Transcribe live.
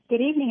Good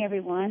evening,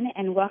 everyone,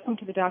 and welcome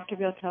to the Dr.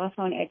 Bill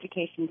Telephone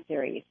Education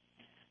Series.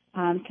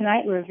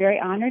 Tonight, we're very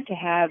honored to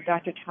have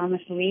Dr.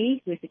 Thomas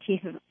Lee, who is the Chief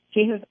of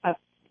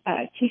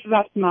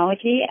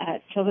Ophthalmology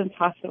at Children's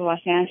Hospital Los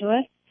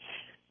Angeles,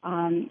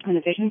 on the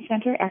Vision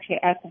Center, actually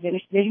at the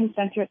Vision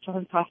Center at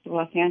Children's Hospital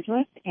Los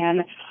Angeles,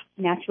 and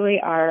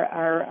naturally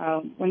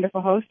our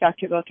wonderful host,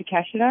 Dr. Bill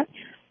Takeshita,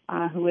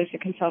 who is the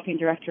Consulting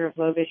Director of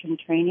Low Vision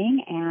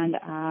Training,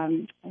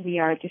 and we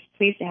are just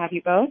pleased to have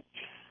you both.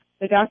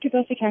 The Dr.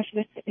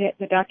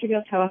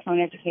 Bill Telephone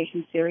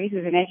Education Series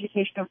is an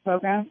educational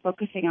program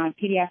focusing on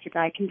pediatric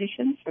eye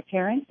conditions for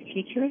parents,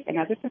 teachers, and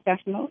other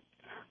professionals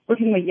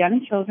working with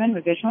young children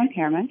with visual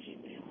impairments.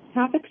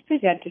 Topics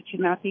presented should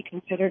not be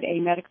considered a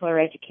medical or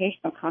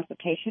educational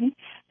consultation,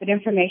 but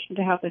information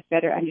to help us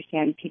better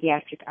understand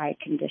pediatric eye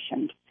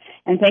conditions.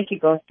 And thank you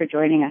both for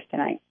joining us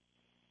tonight.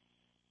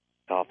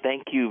 Oh,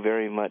 thank you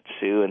very much,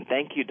 Sue, and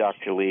thank you,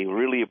 Dr. Lee.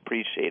 Really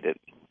appreciate it.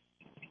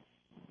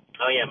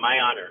 Oh, yeah, my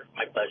honor,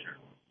 my pleasure.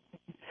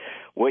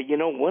 Well,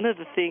 one of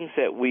the things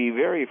that we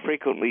very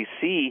frequently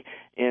see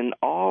in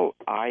all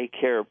eye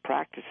care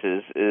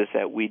practices is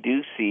that we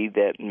do see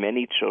that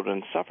many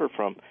children suffer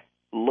from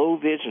low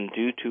vision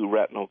due to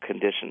retinal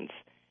conditions.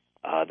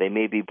 They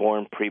may be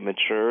born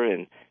premature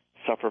and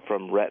suffer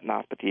from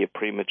retinopathy of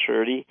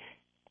prematurity,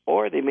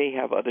 or they may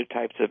have other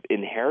types of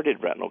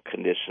inherited retinal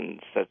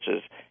conditions such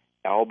as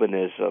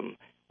albinism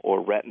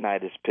or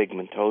retinitis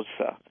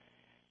pigmentosa.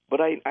 But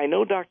I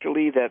know, Dr.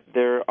 Lee, that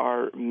there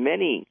are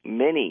many,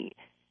 many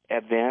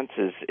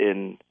advances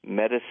in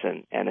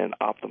medicine and in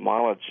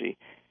ophthalmology.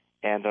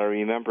 And I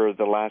remember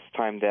the last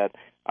time that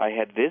I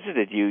had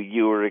visited you,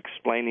 you were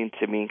explaining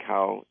to me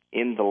how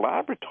in the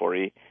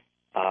laboratory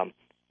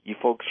you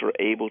folks were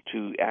able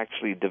to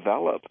actually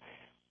develop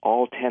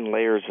all 10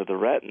 layers of the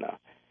retina.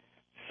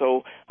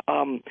 So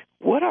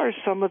what are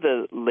some of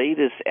the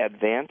latest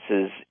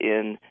advances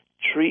in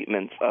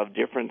treatments of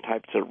different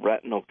types of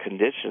retinal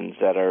conditions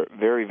that are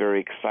very,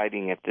 very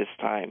exciting at this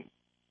time?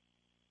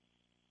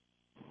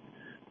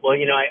 Well,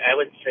 I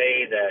would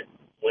say that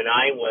when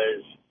I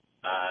was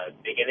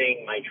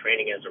beginning my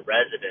training as a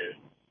resident,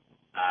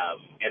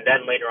 and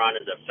then later on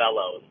as a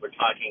fellow, we're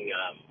talking,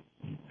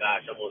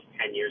 almost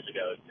 10 years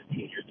ago,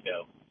 15 years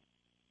ago,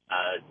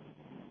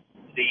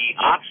 the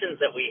options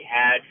that we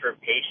had for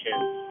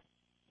patients,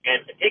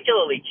 and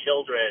particularly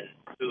children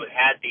who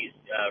had these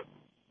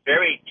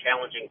very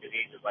challenging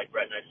diseases like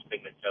retinitis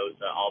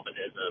pigmentosa,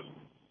 albinism,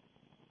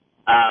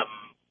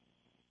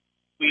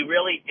 we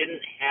really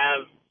didn't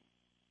have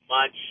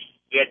much.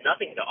 We had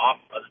nothing to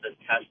offer other than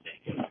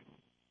testing.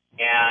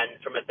 And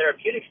from a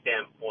therapeutic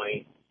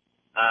standpoint,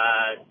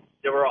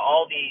 there were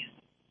all these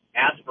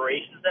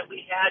aspirations that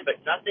we had,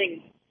 but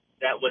nothing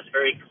that was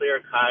very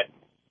clear-cut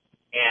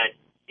and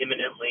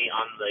imminently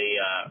on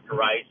the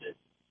horizon.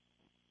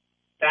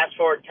 Fast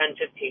forward 10,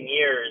 15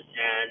 years,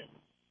 and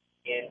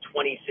in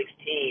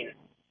 2016,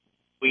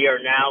 we are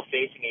now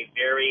facing a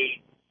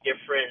very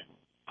different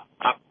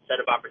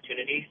set of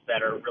opportunities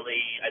that are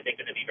really, I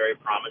think, going to be very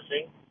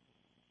promising.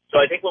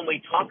 So I think when we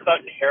talk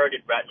about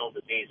inherited retinal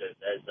diseases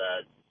as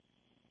a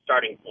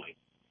starting point,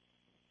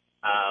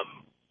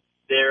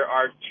 there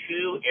are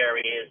two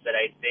areas that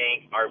I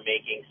think are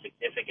making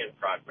significant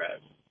progress.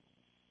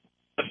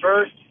 The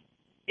first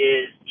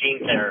is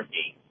gene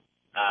therapy.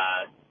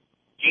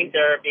 Gene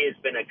therapy has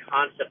been a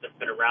concept that's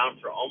been around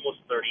for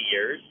almost 30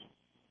 years.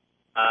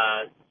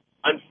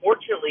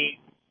 Unfortunately,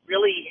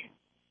 really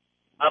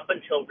up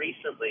until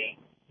recently,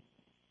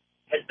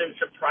 has been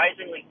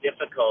surprisingly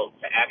difficult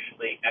to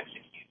actually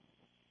execute.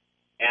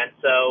 And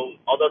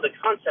so, although the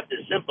concept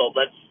is simple,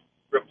 let's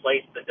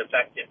replace the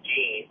defective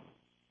gene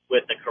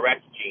with the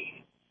correct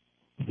gene,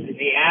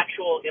 the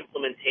actual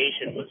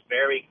implementation was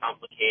very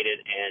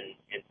complicated and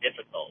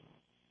difficult.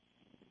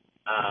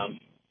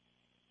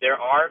 There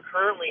are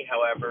currently,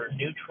 however,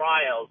 new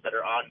trials that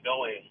are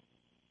ongoing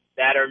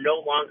that are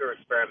no longer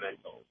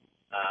experimental.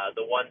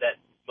 The one that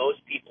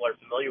most people are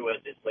familiar with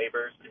is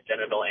Leber's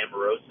congenital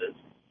amaurosis.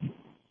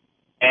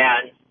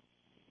 And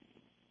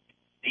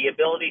the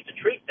ability to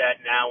treat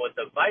that now with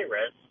a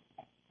virus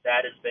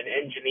that has been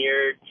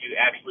engineered to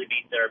actually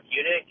be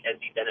therapeutic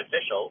and be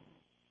beneficial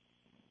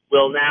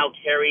will now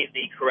carry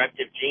the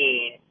corrective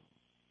gene,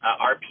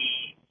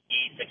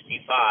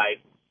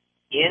 RPE65,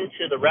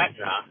 into the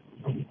retina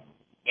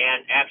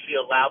and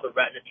actually allow the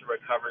retina to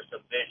recover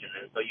some vision.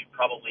 And so you've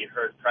probably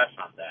heard press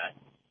on that.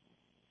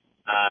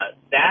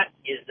 That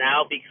is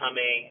now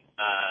becoming,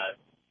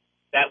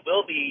 that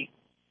will be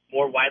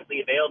more widely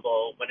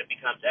available when it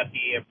becomes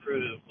FDA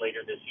approved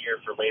later this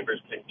year for Leber's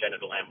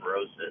congenital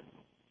amaurosis.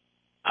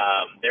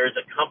 There is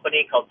a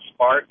company called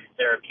Spark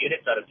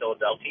Therapeutics out of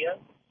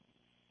Philadelphia.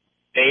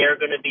 They are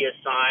going to be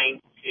assigned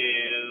to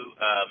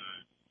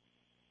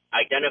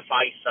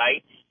identify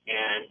sites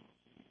and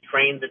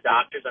train the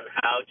doctors on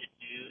how to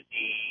do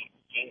the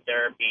gene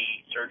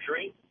therapy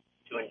surgery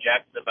to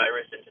inject the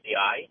virus into the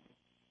eye.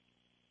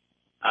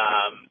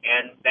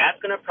 And that's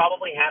going to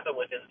probably happen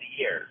within the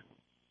year.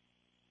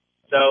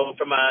 So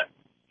from a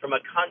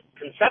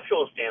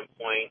conceptual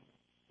standpoint,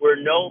 we're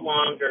no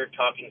longer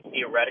talking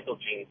theoretical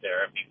gene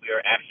therapy. We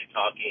are actually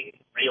talking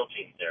real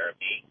gene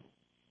therapy.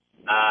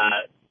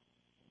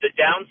 The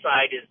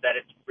downside is that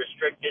it's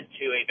restricted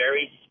to a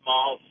very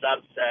small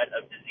subset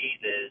of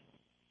diseases,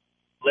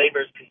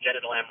 Leber's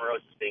congenital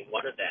amaurosis being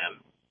one of them.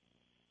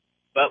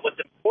 But what's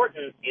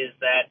important is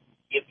that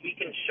if we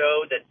can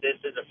show that this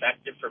is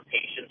effective for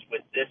patients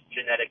with this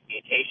genetic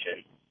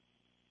mutation,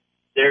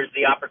 there's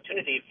the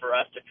opportunity for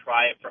us to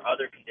try it for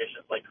other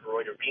conditions like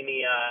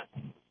choroideremia,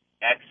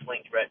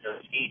 X-linked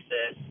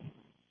retinoschisis.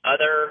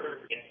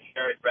 Other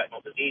inherited retinal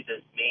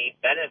diseases may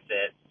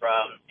benefit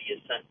from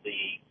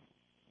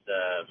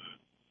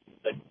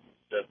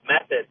the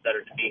methods that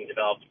are being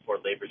developed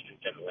for Leber's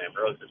congenital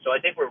amaurosis. So I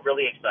think we're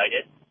really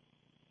excited.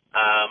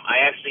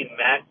 I actually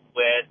met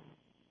with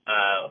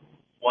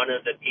one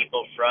of the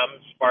people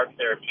from Spark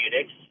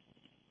Therapeutics.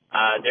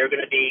 They're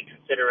going to be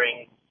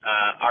considering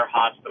our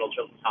hospital,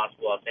 Children's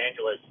Hospital Los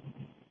Angeles,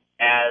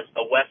 as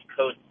a West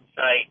Coast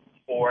site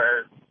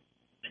for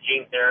the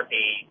gene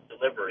therapy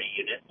delivery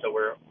unit. So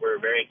we're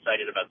very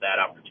excited about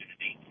that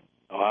opportunity.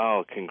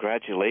 Wow,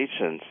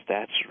 congratulations.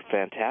 That's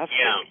fantastic.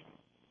 Yeah.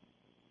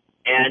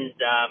 And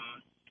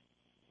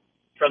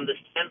from the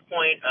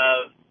standpoint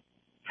of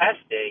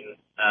testing,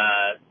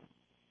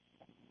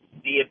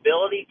 the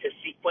ability to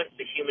sequence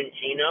the human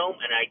genome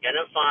and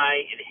identify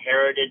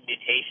inherited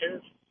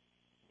mutations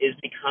is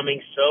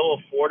becoming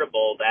so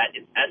affordable that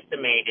it's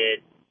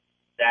estimated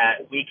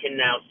that we can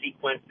now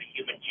sequence the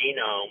human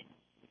genome,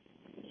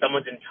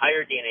 someone's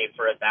entire DNA,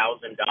 for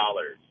 $1,000.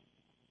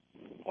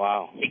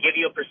 Wow. To give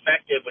you a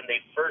perspective, when they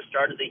first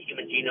started the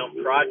Human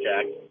Genome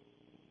Project,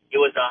 it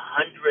was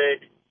 $100,000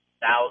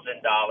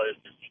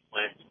 to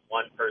sequence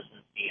one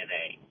person's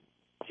DNA.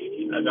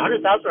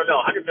 $100,000?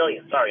 No, $100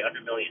 million. Sorry,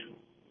 $100 million.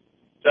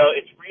 So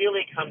it's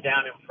really come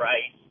down in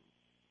price,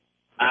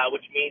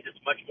 which means it's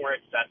much more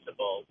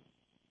accessible.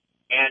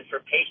 And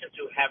for patients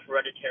who have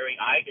hereditary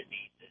eye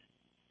diseases,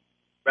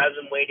 rather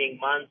than waiting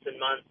months and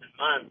months and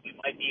months, we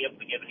might be able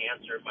to give an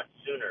answer much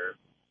sooner.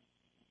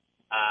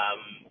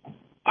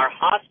 Our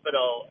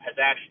hospital has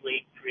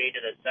actually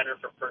created a Center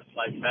for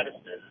Personalized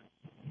Medicine.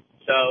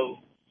 So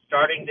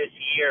starting this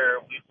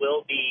year, we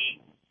will be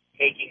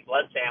taking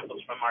blood samples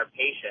from our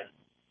patients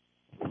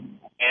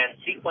and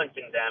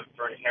sequencing them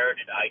for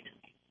inherited eye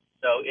disease.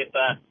 So if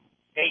a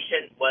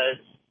patient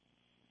was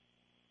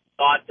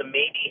thought to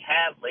maybe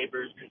have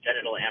Leber's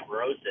congenital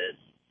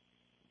amaurosis,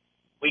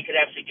 we could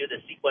actually do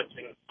the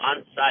sequencing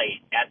on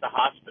site at the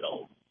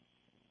hospital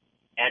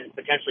and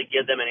potentially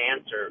give them an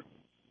answer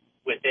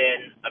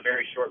within a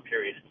very short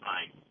period of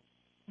time.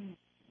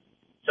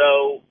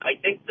 So I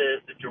think the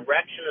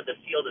direction of the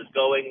field is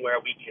going where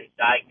we can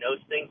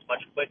diagnose things much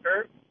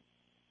quicker,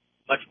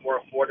 much more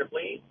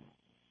affordably.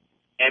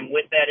 And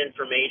with that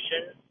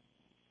information,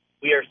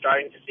 we are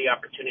starting to see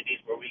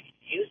opportunities where we can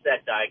use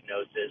that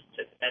diagnosis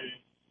to then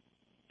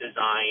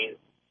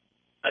design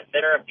a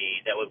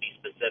therapy that would be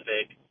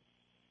specific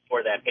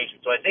for that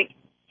patient. So I think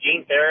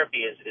gene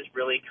therapy is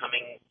really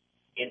coming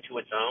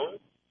into its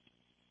own.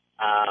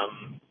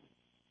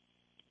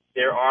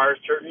 There are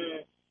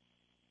certain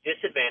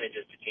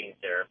disadvantages to gene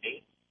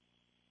therapy.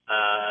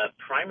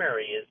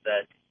 Primary is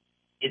that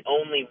it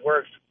only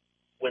works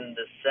when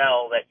the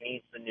cell that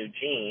needs the new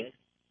gene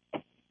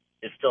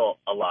is still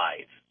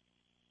alive.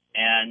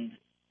 And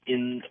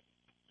in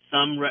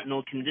some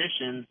retinal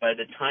conditions, by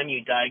the time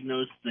you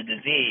diagnose the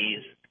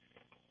disease,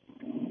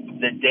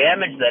 the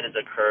damage that has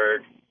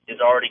occurred is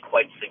already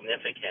quite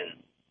significant.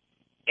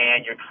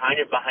 And you're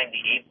kind of behind the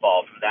 8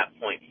 ball from that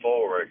point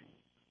forward,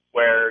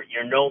 where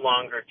you're no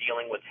longer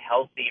dealing with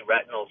healthy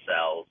retinal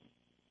cells,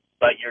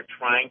 but you're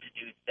trying to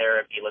do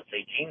therapy, let's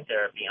say gene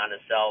therapy, on a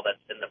cell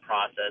that's in the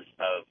process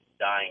of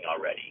dying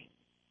already,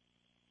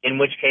 in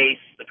which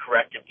case the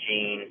corrective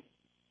gene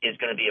is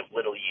going to be of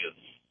little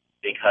use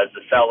because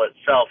the cell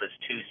itself is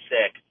too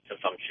sick to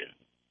function.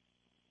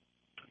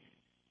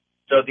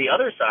 So the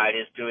other side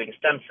is doing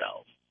stem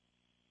cells.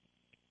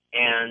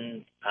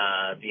 And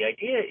the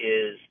idea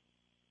is,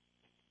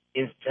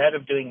 instead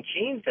of doing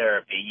gene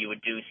therapy, you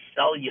would do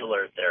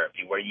cellular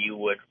therapy, where you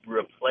would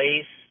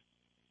replace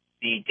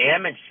the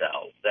damaged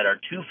cells that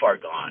are too far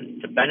gone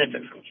to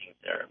benefit from gene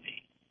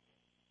therapy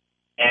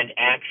and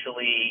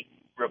actually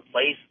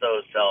replace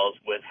those cells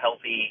with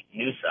healthy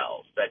new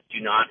cells that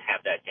do not have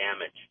that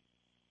damage.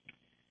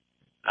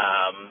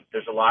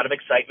 There's a lot of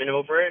excitement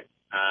over it.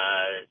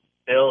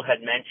 Bill had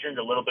mentioned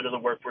a little bit of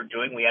the work we're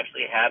doing. We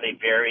actually have a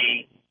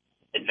very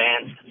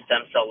advanced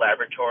stem cell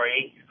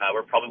laboratory.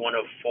 We're probably one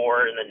of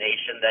 4 in the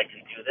nation that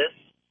can do this,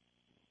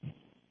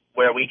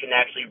 where we can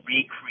actually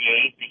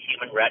recreate the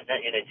human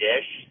retina in a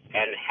dish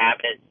and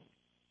have it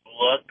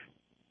look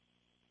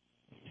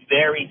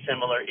very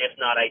similar, if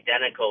not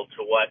identical,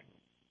 to what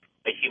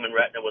a human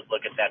retina would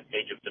look at that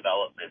stage of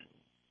development.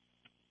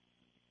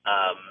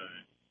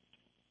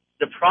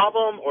 The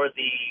problem or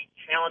the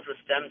challenge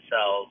with stem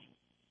cells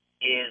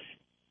is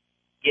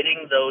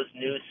getting those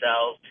new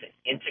cells to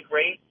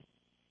integrate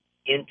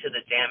into the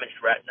damaged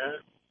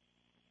retina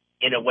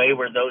in a way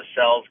where those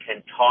cells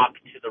can talk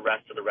to the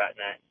rest of the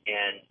retina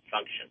and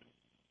function.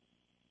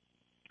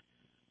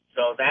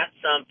 So that's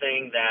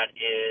something that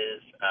is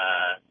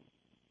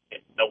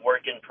a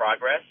work in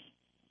progress.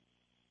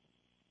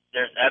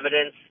 There's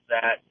evidence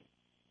that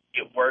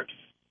it works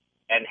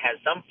and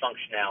has some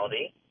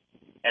functionality.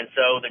 And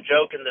so the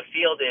joke in the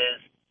field is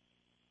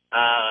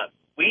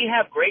we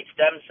have great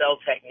stem cell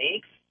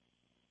techniques,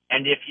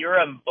 and if you're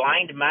a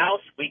blind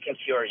mouse, we can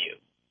cure you.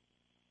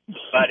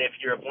 But if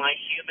you're a blind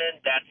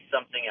human, that's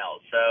something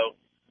else. So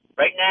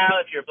right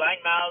now, if you're a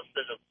blind mouse,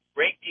 there's a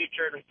great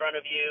future in front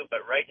of you,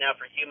 but right now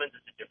for humans,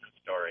 it's a different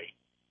story.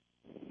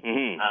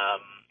 Mm-hmm.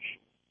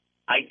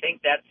 I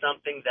think that's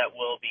something that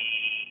will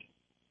be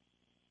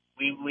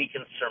we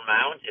can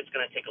surmount. It's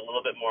going to take a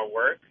little bit more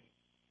work.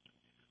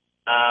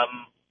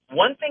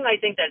 One thing I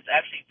think that's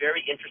actually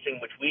very interesting,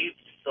 which we've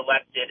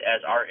selected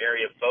as our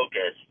area of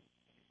focus,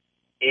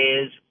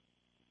 is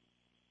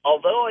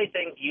although I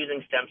think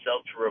using stem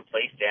cells to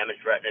replace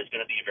damaged retina is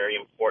going to be very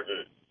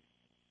important,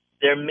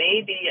 there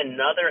may be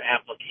another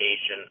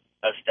application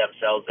of stem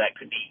cells that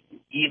could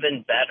be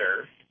even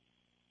better,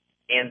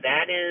 and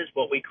that is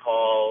what we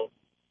call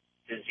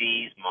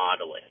disease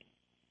modeling,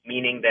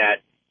 meaning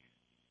that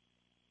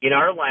in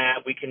our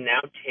lab, we can now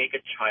take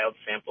a child's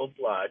sample of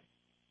blood,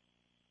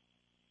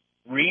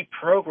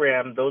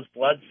 reprogram those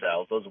blood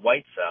cells, those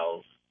white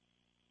cells,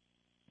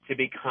 to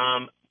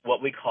become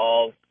what we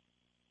call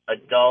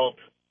adult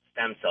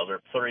stem cells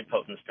or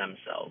pluripotent stem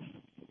cells.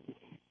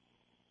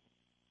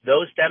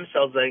 Those stem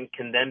cells then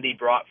can then be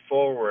brought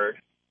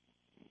forward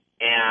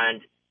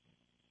and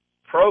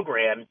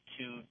programmed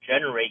to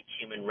generate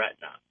human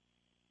retina.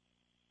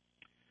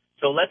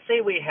 So let's say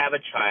we have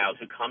a child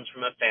who comes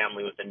from a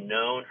family with a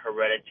known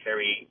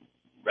hereditary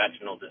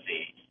retinal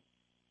disease.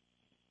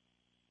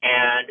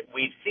 And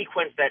we've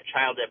sequenced that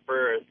child at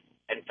birth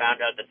and found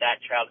out that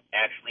that child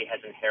actually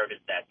has inherited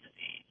that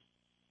disease.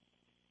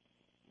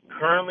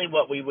 Currently,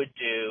 what we would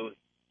do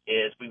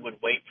is we would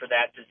wait for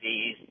that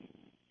disease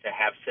to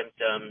have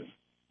symptoms,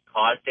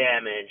 cause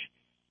damage,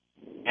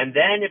 and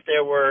then if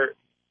there were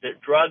the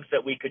drugs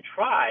that we could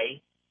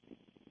try,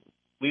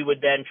 we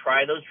would then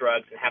try those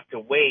drugs and have to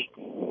wait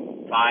 5,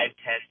 10,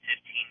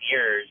 15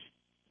 years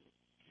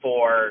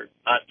for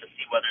us to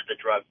see whether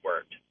the drug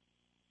worked.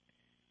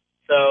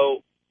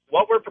 So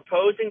what we're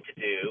proposing to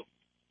do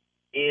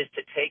is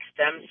to take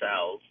stem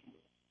cells,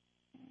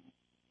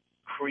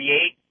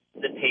 create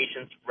the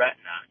patient's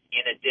retina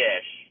in a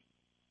dish,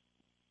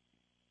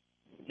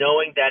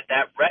 knowing that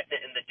that retina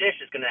in the dish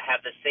is going to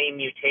have the same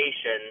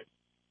mutation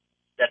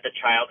that the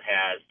child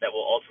has that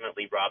will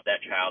ultimately rob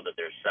that child of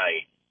their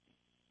sight.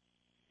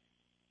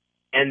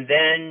 And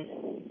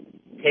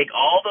then take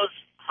all those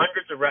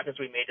hundreds of retinas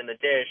we made in the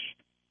dish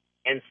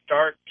and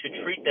start to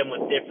treat them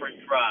with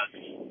different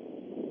drugs,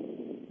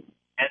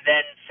 and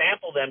then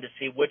sample them to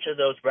see which of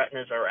those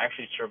retinas are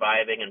actually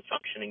surviving and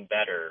functioning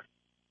better,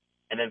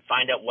 and then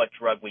find out what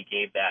drug we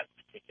gave that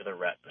particular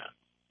retina.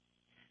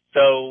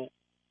 So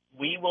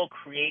we will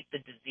create the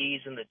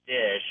disease in the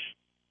dish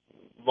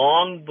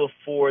long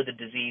before the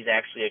disease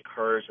actually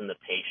occurs in the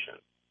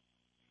patient.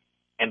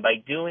 And by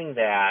doing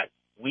that,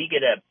 we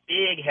get a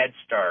big head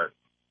start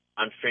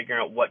on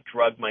figuring out what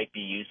drug might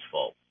be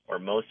useful or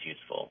most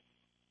useful,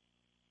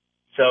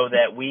 so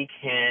that we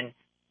can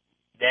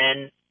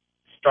then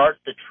start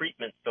the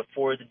treatment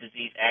before the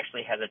disease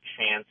actually has a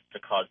chance to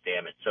cause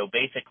damage. So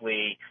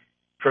basically,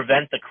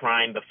 prevent the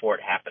crime before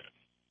it happens.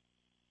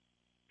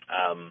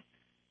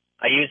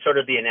 I use sort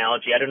of the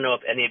analogy, I don't know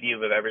if any of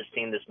you have ever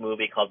seen this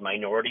movie called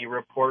Minority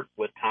Report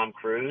with Tom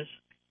Cruise.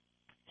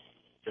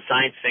 It's a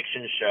science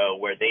fiction show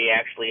where they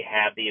actually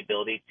have the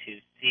ability to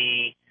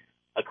see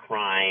a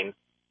crime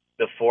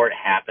before it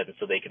happens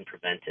so they can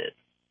prevent it.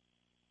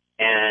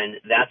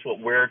 And that's what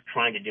we're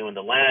trying to do in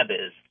the lab,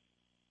 is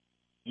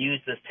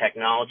use this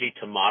technology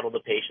to model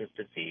the patient's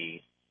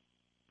disease,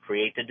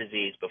 create the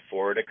disease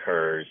before it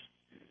occurs,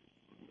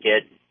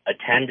 get a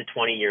 10 to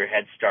 20 year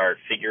head start,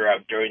 figure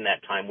out during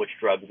that time which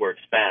drug works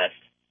best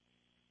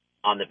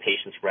on the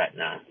patient's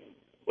retina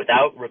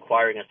without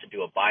requiring us to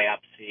do a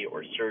biopsy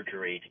or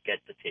surgery to get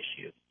the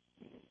tissue,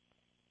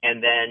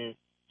 and then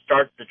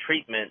start the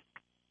treatment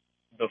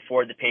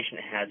before the patient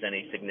has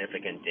any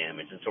significant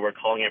damage. And so we're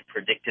calling it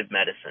predictive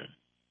medicine.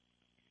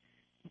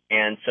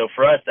 And so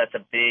for us, that's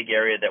a big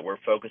area that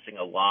we're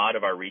focusing a lot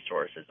of our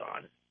resources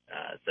on.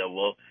 So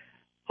we'll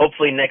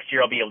hopefully next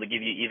year I'll be able to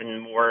give you even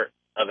more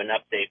of an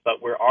update,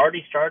 but we're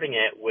already starting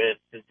it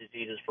with the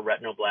diseases for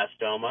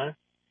retinoblastoma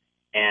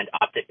and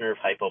optic nerve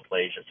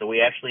hypoplasia. So we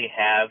actually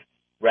have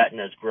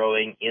retinas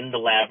growing in the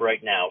lab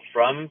right now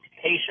from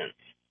patients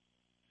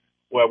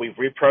where we've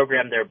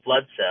reprogrammed their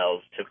blood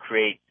cells to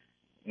create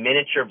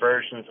miniature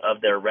versions of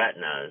their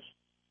retinas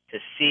to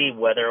see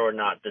whether or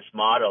not this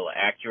model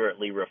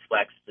accurately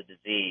reflects the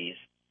disease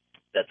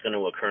that's going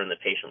to occur in the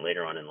patient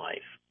later on in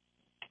life.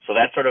 So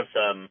that's sort of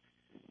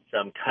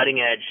some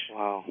cutting-edge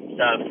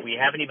stuff. We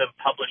haven't even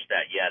published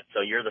that yet,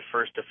 so you're the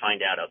first to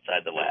find out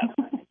outside the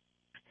lab.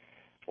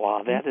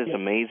 Wow, that is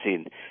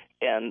amazing.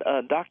 And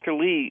Dr.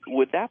 Lee,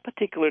 with that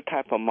particular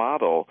type of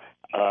model,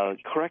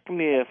 correct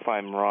me if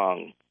I'm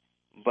wrong,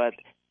 but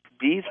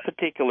these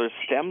particular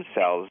stem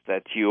cells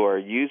that you are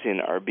using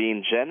are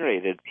being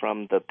generated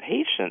from the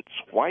patient's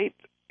white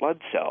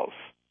blood cells.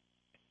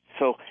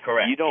 So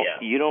Correct.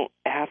 You don't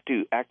have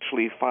to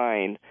actually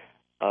find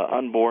an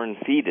unborn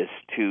fetus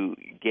to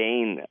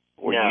gain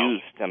or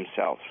use stem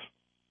cells.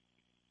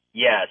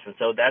 Yes, and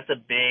so that's a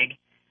big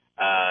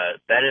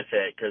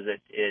benefit because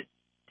it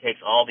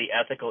takes all the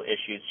ethical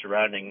issues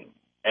surrounding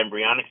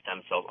embryonic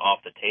stem cells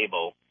off the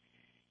table.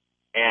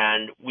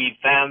 And we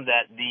found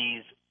that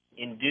these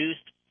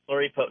induced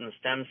pluripotent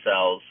stem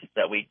cells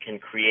that we can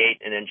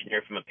create and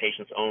engineer from a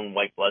patient's own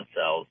white blood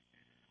cells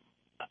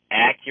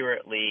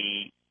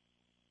accurately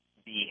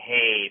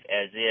behave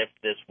as if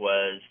this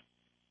was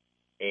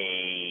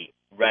a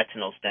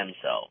retinal stem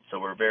cell. So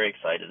we're very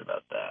excited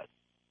about that.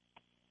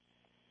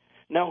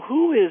 Now,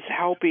 who is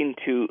helping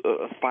to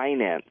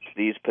finance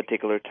these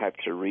particular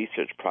types of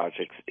research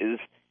projects? Is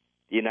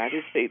the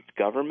United States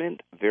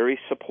government very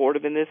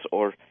supportive in this,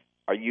 or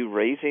are you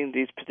raising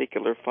these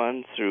particular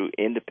funds through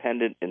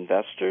independent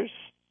investors?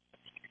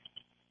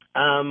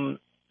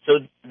 So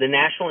the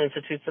National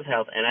Institutes of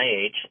Health,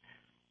 NIH,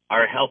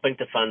 are helping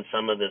to fund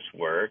some of this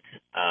work.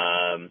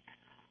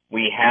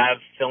 We have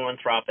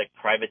philanthropic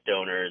private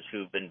donors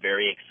who've been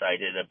very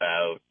excited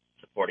about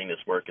supporting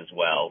this work as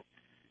well.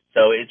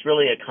 So it's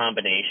really a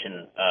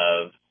combination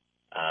of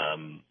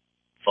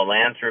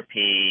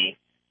philanthropy,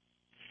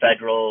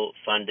 federal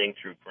funding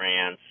through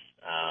grants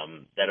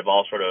that have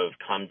all sort of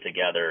come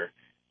together.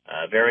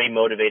 Very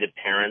motivated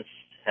parents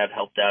have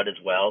helped out as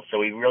well. So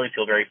we really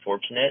feel very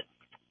fortunate.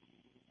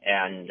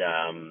 And,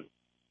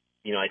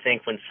 I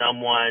think when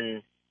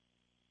someone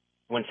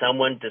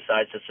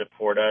decides to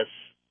support us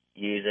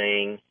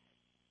using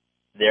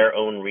their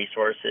own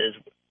resources,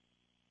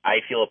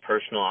 I feel a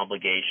personal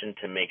obligation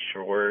to make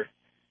sure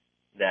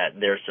that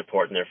their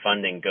support and their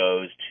funding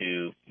goes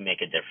to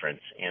make a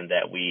difference, and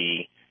that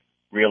we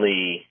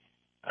really,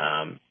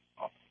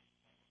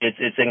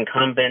 it's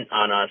incumbent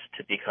on us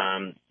to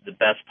become the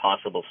best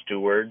possible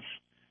stewards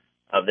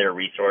of their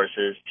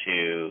resources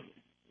to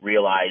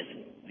realize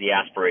the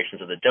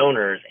aspirations of the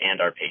donors and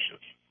our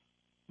patients.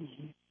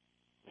 Mm-hmm.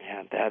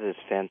 Yeah, that is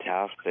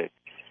fantastic.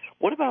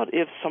 What about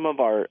if some of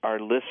our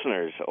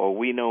listeners, or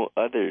we know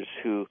others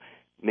who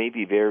may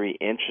be very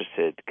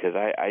interested, because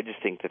I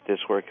just think that this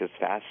work is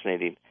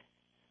fascinating.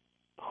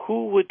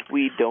 Who would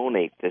we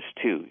donate this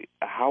to?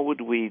 How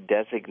would we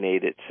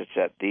designate it such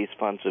that these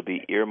funds would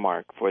be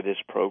earmarked for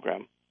this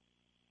program?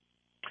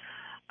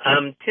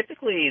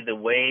 Typically, the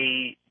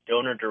way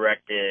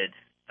donor-directed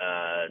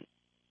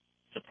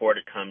support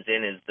comes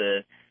in is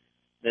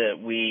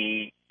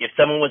if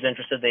someone was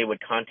interested, they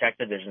would contact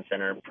the Vision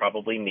Center,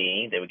 probably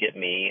me. They would get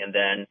me, and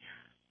then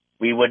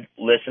we would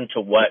listen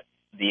to what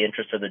the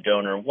interest of the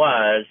donor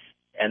was,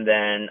 and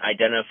then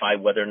identify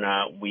whether or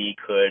not we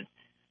could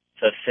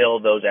fulfill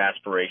those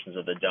aspirations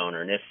of the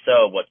donor, and if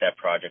so, what that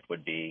project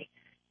would be.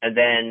 And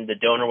then the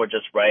donor would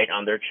just write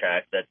on their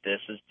check that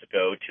this is to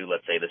go to,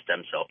 let's say, the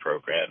stem cell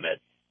program at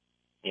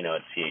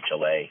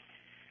CHLA.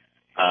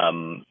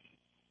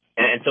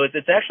 And so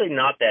it's actually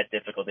not that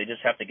difficult. They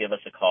just have to give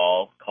us a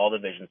call the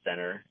Vision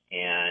Center,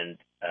 and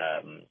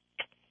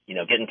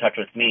get in touch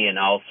with me, and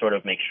I'll sort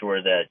of make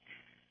sure that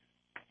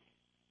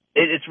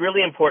it's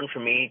really important for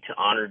me to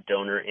honor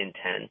donor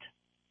intent,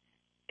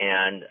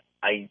 and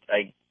I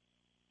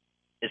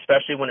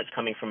especially when it's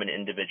coming from an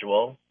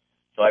individual.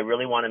 So I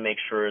really want to make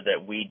sure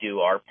that we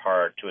do our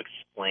part to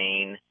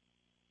explain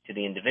to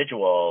the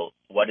individual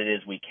what it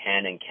is we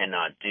can and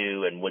cannot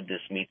do, and would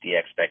this meet the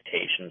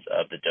expectations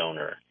of the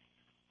donor.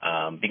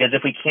 Because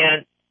if we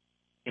can't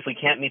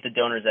meet the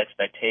donor's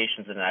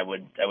expectations, then I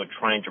would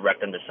try and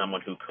direct them to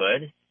someone who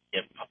could,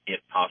 if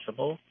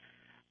possible.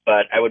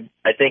 But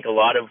I think a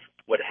lot of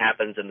what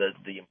happens, and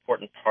the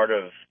important part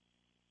of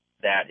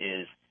that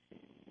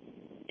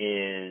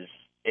is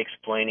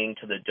explaining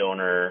to the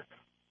donor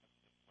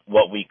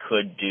what we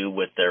could do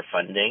with their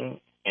funding,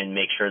 and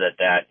make sure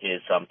that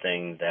is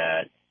something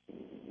that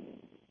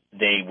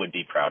they would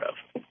be proud of.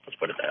 Let's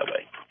put it that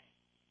way.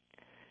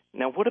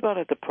 Now, what about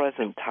at the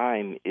present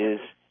time? Is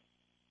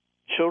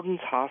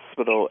Children's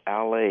Hospital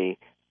LA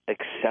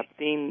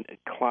accepting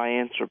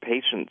clients or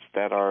patients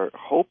that are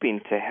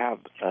hoping to have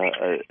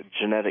a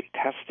genetic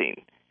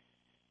testing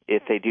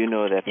if they do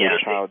know that their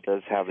child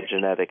does have a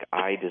genetic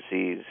eye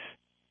disease?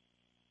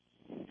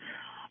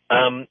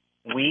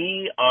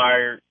 We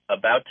are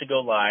about to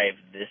go live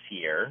this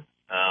year.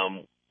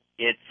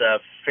 It's a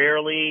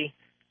fairly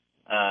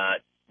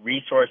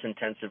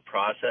resource-intensive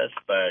process,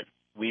 but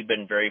we've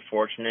been very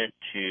fortunate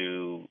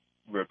to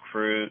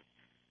recruit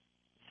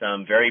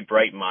some very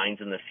bright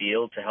minds in the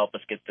field to help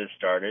us get this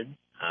started.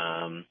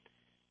 So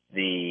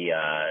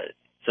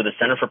the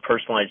Center for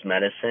Personalized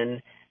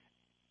Medicine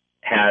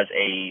has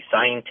a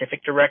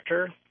scientific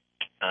director,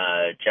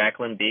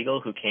 Jacqueline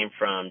Beagle, who came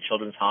from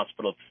Children's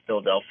Hospital of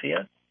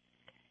Philadelphia.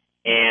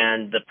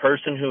 And the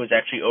person who is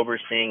actually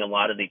overseeing a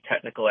lot of the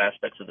technical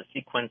aspects of the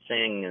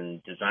sequencing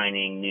and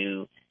designing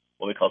new,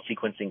 what we call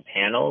sequencing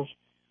panels,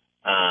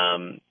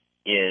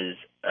 is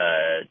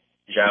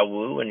Zhao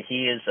Wu, and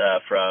he is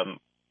from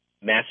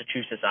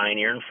Massachusetts Eye and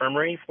Ear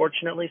Infirmary,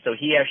 fortunately. So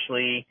he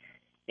actually,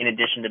 in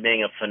addition to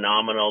being a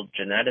phenomenal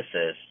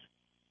geneticist,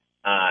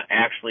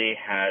 actually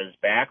has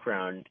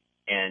background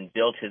and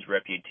built his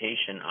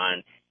reputation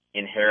on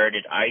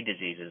inherited eye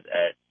diseases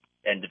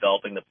and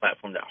developing the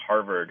platform that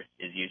Harvard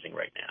is using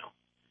right now.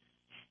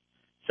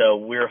 So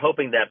we're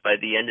hoping that by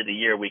the end of the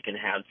year we can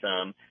have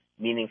some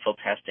meaningful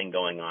testing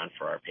going on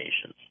for our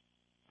patients.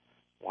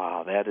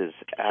 Wow, that is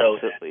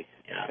absolutely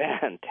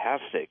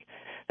fantastic.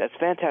 That's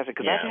fantastic,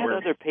 because I've had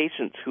other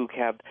patients who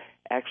have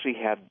actually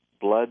had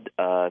blood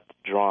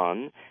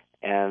drawn,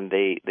 and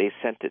they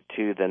sent it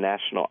to the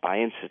National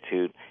Eye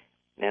Institute,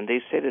 and they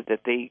stated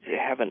that they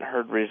haven't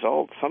heard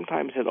results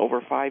sometimes in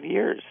over 5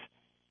 years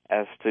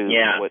as to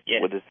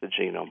what is the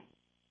genome.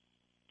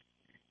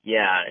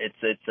 Yeah,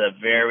 it's a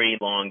very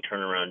long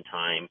turnaround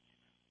time.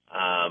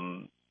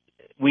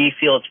 We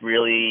feel it's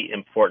really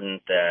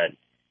important that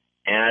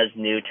as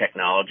new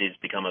technologies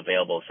become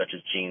available, such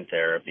as gene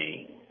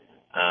therapy,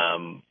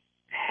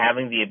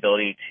 having the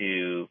ability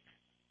to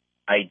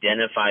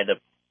identify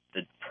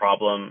the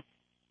problem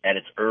at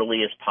its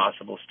earliest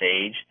possible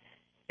stage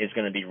is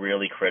going to be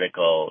really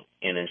critical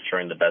in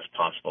ensuring the best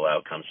possible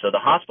outcome. So the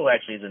hospital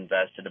actually has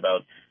invested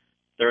about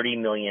 $30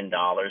 million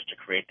to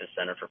create the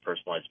Center for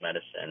Personalized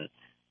Medicine,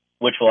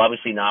 which will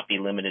obviously not be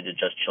limited to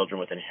just children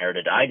with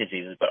inherited eye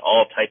diseases, but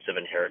all types of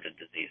inherited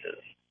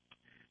diseases.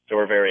 So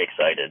we're very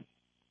excited.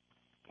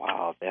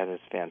 Wow, that is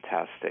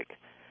fantastic.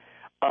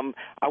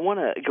 I want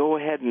to go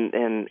ahead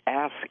and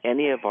ask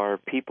any of our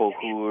people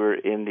who are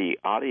in the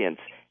audience,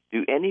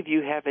 do any of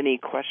you have any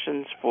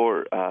questions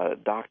for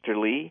Dr.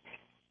 Lee?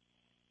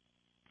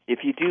 If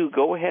you do,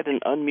 go ahead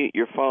and unmute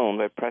your phone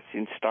by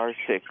pressing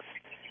 *6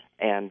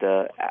 and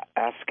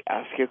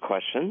ask your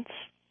questions.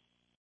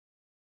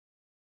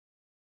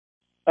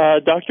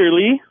 Dr.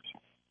 Lee?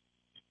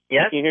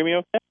 Yes? Can you hear me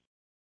okay?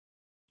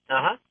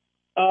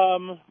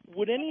 Uh-huh.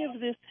 Would any of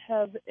this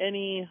have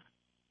any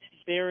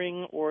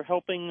bearing or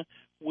helping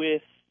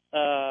with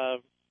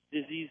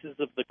diseases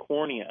of the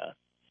cornea?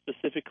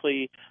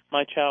 Specifically,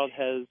 my child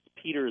has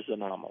Peters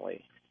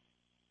anomaly.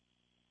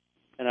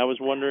 And I was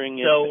wondering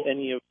if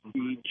any of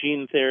the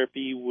gene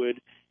therapy would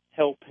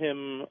help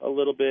him a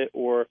little bit,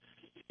 or,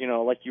 you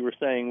know, like you were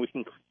saying,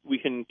 we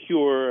can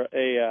cure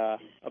a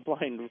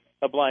blind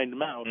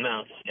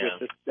mouse with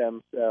the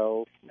stem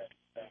cell.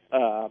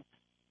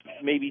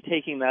 Maybe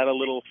taking that a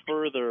little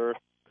further,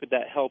 could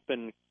that help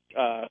in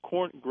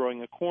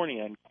growing a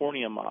cornea and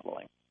cornea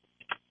modeling?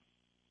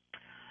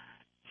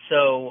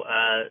 So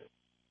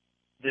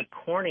the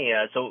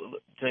cornea, so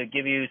to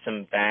give you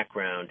some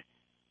background,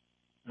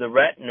 the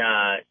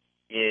retina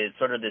is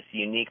sort of this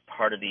unique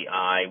part of the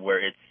eye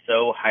where it's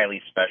so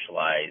highly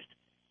specialized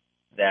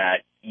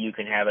that you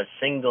can have a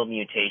single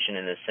mutation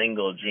in a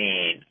single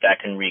gene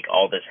that can wreak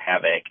all this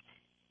havoc.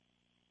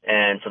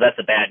 And so that's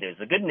the bad news.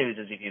 The good news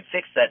is if you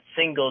fix that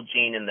single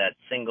gene in that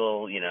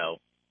single,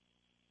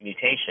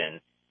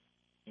 mutation,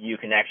 you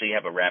can actually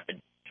have a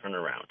rapid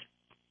turnaround,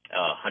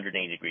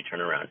 180-degree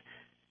turnaround.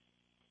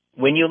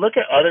 When you look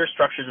at other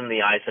structures in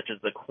the eye, such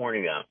as the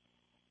cornea,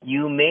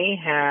 you may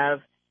have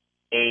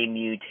a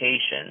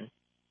mutation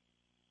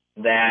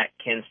that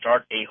can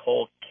start a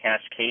whole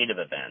cascade of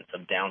events,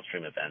 of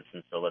downstream events.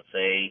 And so let's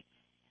say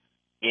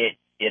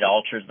it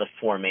alters the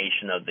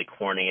formation of the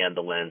cornea and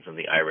the lens and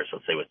the iris,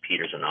 let's say with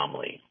Peters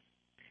anomaly.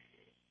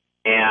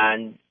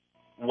 And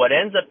what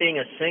ends up being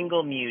a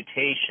single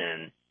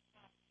mutation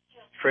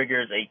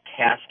triggers a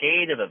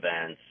cascade of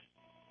events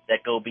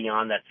that go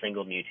beyond that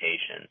single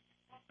mutation.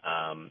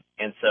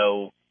 And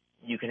so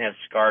you can have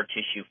scar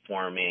tissue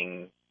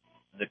forming.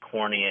 The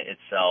cornea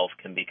itself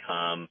can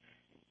become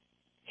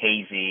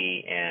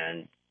hazy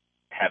and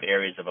have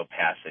areas of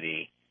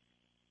opacity.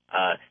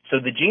 So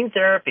the gene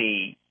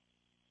therapy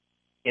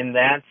in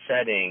that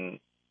setting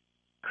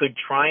could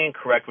try and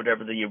correct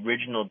whatever the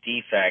original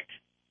defect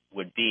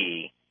would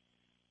be,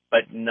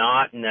 but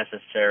not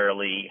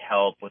necessarily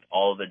help with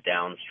all the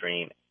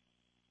downstream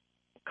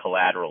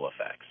collateral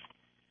effects.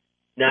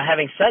 Now,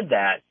 having said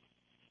that,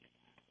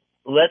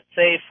 let's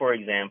say, for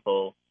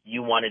example,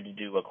 you wanted to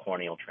do a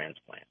corneal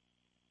transplant,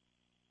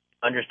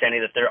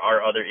 understanding that there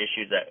are other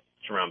issues that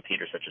surround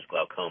Peters, such as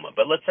glaucoma.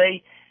 But let's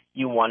say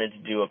you wanted to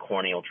do a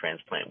corneal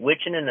transplant,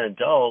 which in an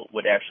adult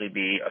would actually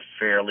be a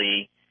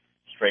fairly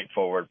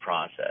straightforward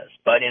process.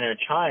 But in a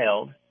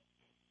child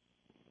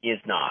is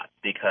not,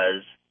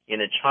 because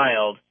in a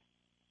child,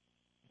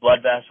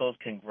 blood vessels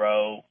can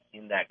grow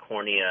in that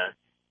cornea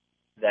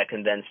that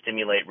can then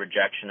stimulate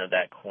rejection of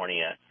that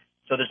cornea.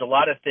 So there's a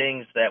lot of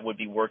things that would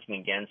be working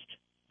against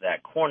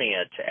that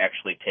cornea to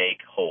actually take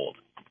hold.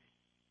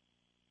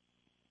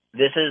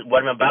 This is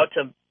what I'm about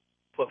to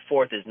put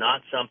forth is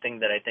not something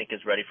that I think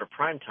is ready for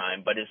prime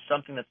time, but is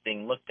something that's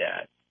being looked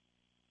at.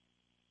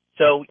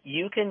 So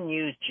you can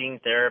use gene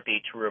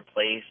therapy to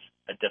replace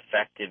a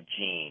defective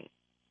gene,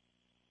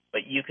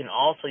 but you can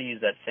also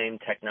use that same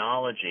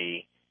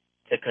technology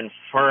to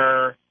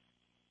confer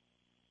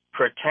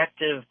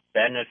protective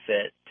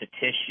benefit to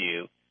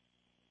tissue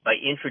by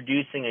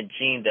introducing a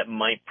gene that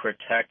might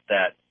protect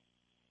that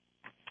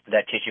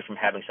that tissue from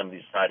having some of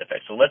these side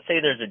effects. So let's say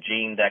there's a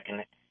gene that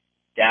can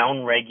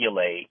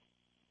downregulate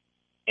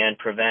and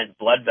prevent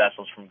blood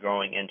vessels from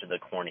growing into the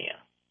cornea.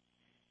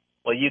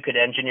 Well, you could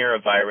engineer a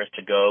virus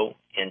to go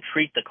and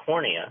treat the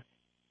cornea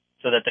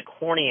so that the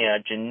cornea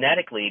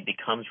genetically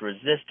becomes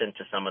resistant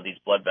to some of these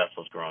blood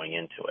vessels growing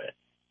into it.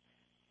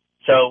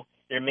 So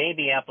there may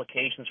be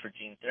applications for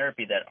gene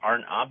therapy that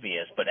aren't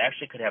obvious, but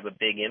actually could have a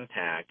big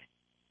impact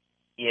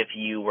if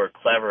you were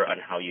clever on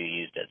how you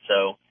used it.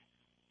 So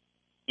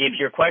if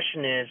your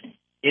question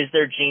is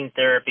there gene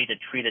therapy to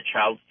treat a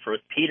child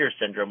with Peters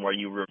syndrome where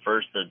you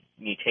reverse the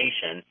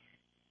mutation,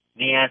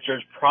 the answer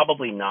is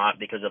probably not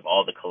because of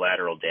all the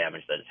collateral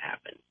damage that has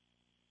happened.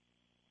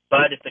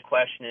 But if the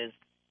question is,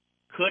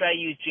 could I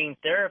use gene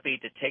therapy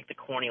to take the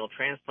corneal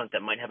transplant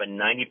that might have a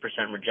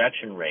 90%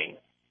 rejection rate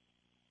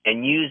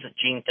and use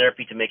gene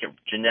therapy to make it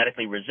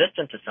genetically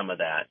resistant to some of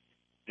that,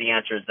 the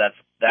answer is that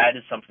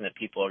is something that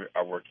people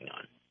are working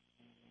on.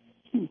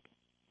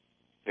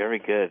 Very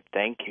good.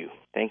 Thank you.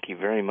 Thank you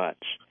very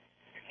much.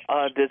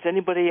 Does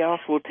anybody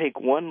else? We'll take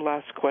one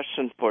last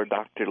question for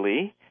Dr.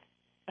 Lee.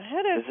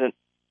 I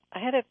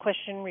had a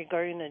question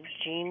regarding the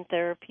gene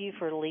therapy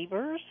for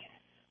Leber's.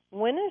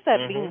 When is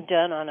that being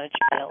done on a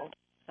child?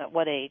 At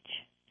what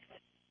age?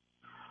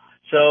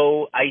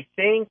 So I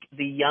think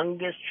the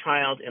youngest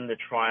child in the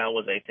trial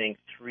was,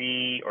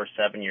 3 or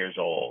 7 years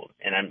old.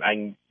 And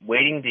I'm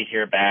waiting to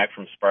hear back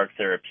from Spark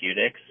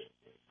Therapeutics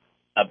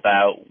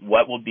about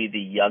what will be the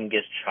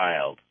youngest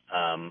child.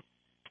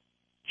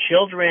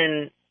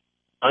 Children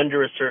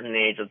under a certain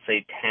age, let's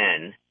say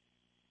 10,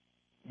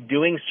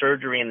 doing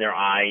surgery in their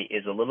eye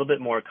is a little bit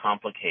more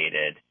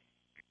complicated.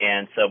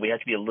 And so we have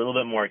to be a little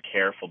bit more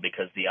careful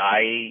because the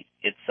eye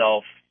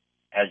itself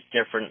has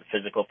different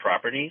physical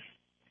properties.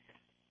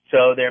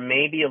 So there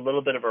may be a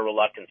little bit of a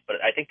reluctance,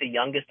 but I think the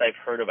youngest I've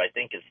heard of,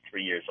 is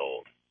 3 years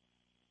old.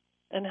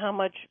 And how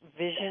much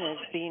vision is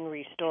being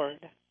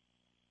restored?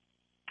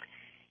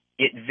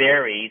 It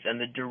varies,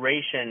 and the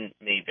duration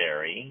may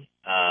vary.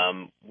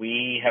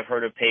 We have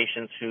heard of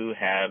patients who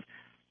have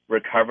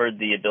recovered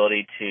the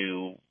ability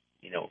to,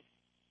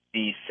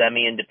 be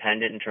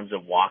semi-independent in terms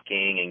of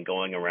walking and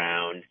going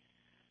around.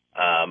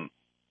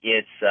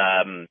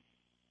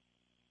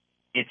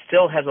 It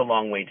still has a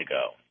long way to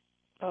go.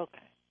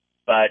 Okay.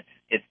 But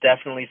it's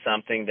definitely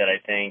something that I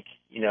think,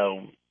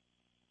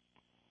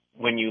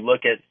 when you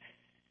look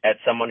at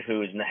someone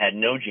who's had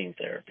no gene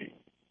therapy,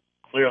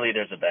 clearly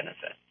there's a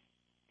benefit.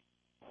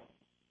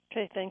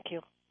 Okay, thank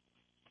you.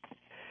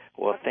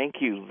 Well, thank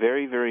you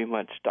very, very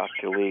much,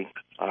 Dr. Lee.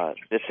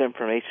 This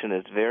information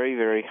is very,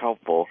 very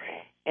helpful.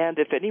 And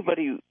if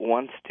anybody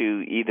wants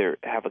to either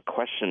have a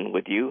question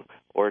with you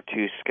or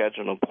to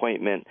schedule an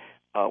appointment,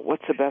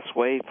 what's the best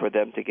way for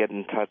them to get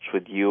in touch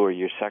with you or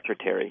your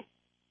secretary?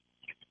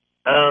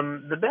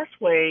 The best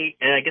way,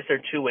 and I guess there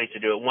are two ways to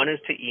do it. One is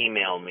to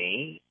email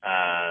me,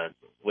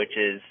 which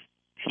is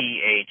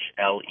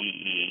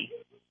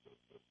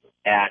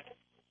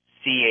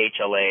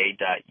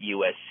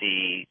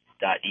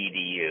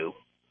thlee@chla.usc.edu,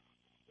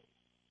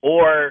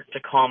 or to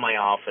call my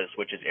office,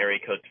 which is area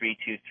code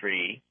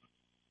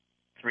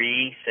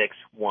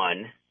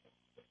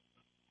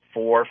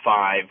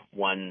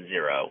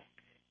 323-361-4510.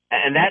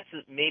 And that's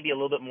maybe a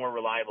little bit more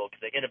reliable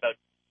because I get about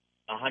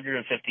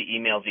 150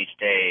 emails each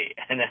day,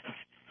 and that's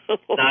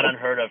not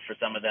unheard of for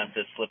some of them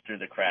to slip through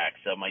the cracks.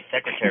 So my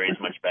secretary is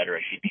much better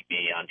at keeping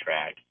me on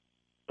track.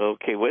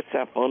 Okay, what's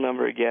that phone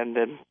number again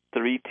then?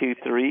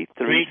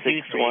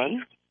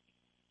 323-361?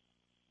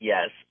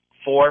 Yes,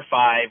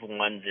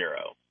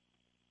 4510.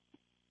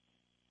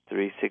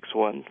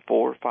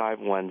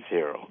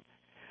 361-4510.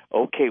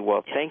 Okay,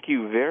 well, thank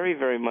you very,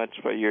 very much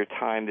for your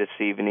time this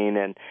evening,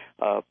 and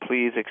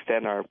please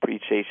extend our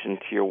appreciation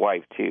to your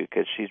wife, too,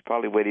 because she's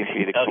probably waiting for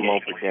you to come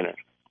over for dinner.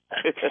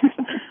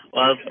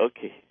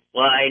 Okay.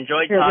 Well, I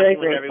enjoyed talking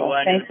with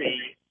everyone. I'd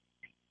be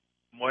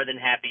more than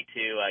happy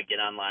to get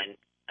on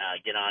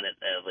at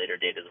a later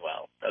date as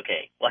well.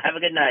 Okay. Well, have a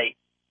good night.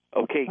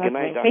 Okay, good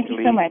night, Dr. Thank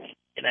you so much.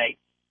 Good night.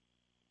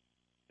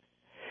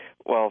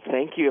 Well,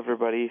 thank you,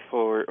 everybody,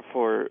 for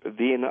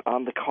being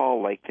on the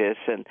call like this.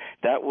 And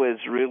that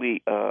was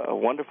really a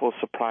wonderful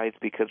surprise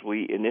because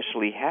we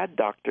initially had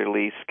Dr.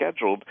 Lee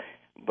scheduled,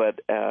 but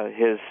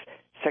his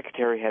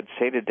secretary had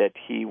stated that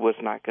he was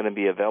not going to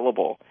be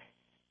available.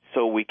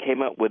 So we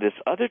came up with this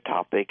other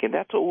topic, and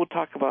that's what we'll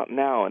talk about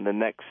now in the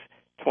next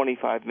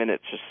 25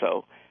 minutes or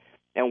so.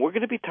 And we're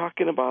going to be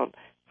talking about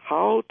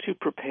how to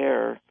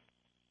prepare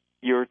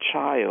your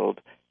child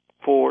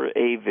for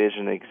a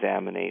vision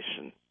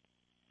examination.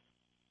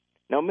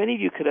 Now, many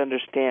of you could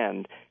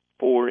understand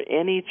for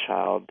any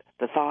child,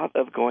 the thought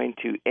of going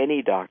to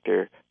any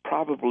doctor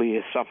probably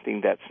is something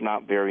that's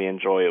not very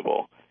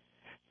enjoyable.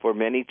 For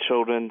many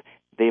children,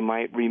 they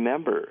might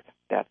remember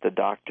that the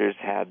doctors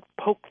had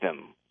poked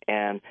them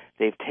and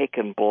they've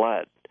taken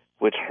blood,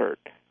 which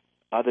hurt.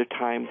 Other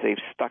times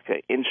they've stuck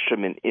an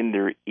instrument in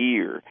their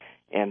ear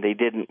and they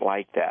didn't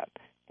like that.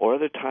 Or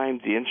other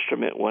times the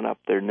instrument went up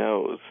their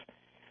nose.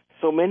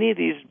 So many of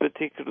these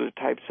particular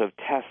types of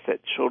tests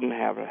that children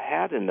have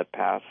had in the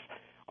past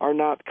are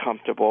not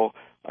comfortable.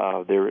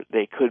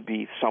 They could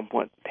be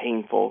somewhat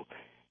painful,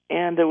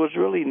 and there was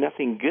really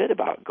nothing good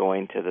about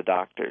going to the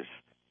doctors.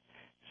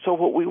 So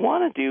what we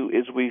want to do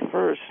is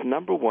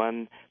number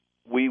one,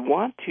 we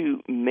want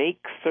to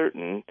make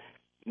certain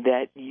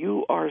that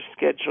you are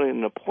scheduling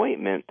an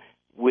appointment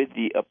with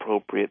the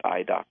appropriate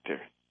eye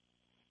doctor.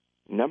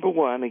 Number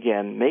one,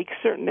 again, make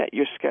certain that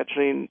you're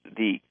scheduling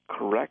the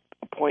correct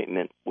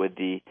appointment with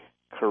the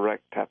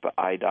correct type of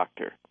eye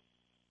doctor.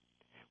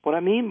 What I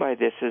mean by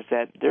this is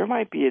that there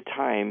might be a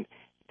time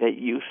that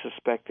you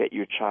suspect that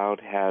your child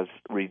has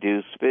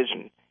reduced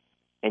vision,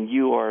 and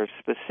you are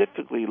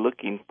specifically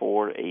looking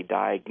for a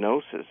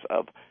diagnosis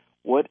of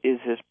what is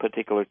this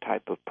particular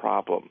type of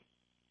problem.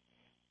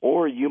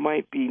 Or you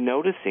might be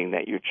noticing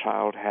that your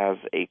child has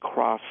a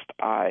crossed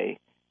eye,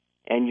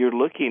 and you're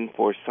looking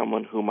for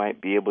someone who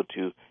might be able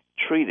to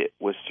treat it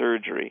with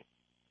surgery.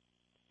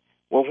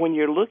 Well, when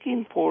you're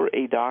looking for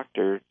a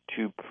doctor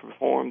to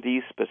perform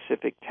these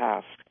specific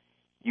tasks,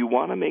 you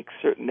want to make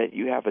certain that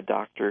you have a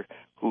doctor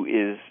who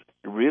is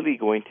really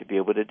going to be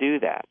able to do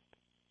that.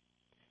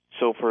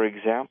 So, for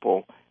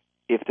example,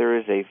 if there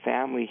is a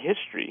family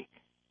history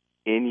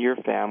in your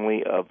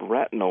family of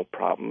retinal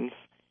problems,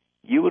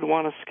 you would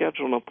want to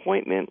schedule an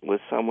appointment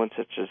with someone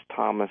such as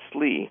Thomas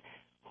Lee,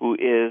 who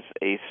is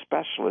a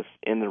specialist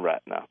in the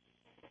retina.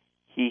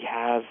 He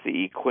has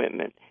the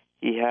equipment,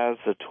 he has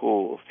the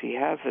tools, he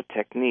has the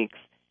techniques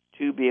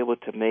to be able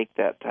to make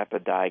that type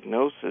of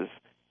diagnosis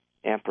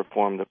and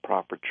perform the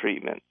proper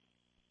treatment.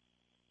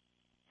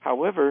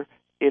 However,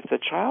 if the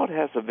child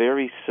has a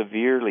very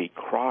severely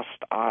crossed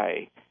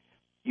eye,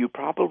 you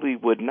probably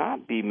would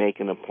not be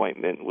making an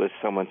appointment with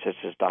someone such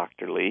as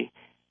Dr. Lee,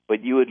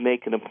 but you would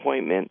make an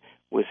appointment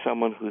with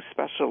someone who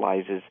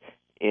specializes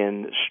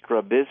in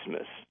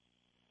strabismus.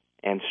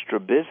 And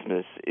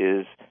strabismus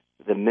is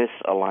the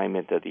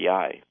misalignment of the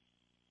eye.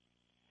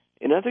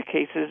 In other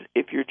cases,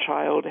 if your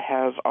child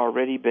has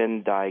already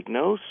been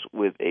diagnosed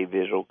with a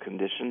visual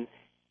condition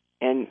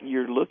and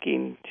you're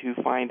looking to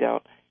find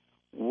out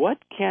what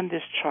can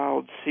this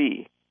child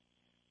see,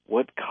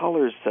 what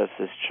colors does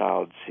this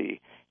child see,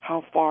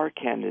 how far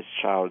can this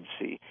child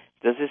see,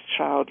 does this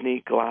child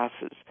need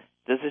glasses,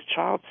 does this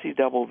child see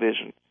double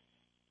vision?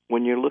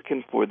 When you're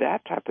looking for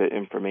that type of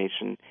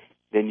information,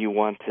 then you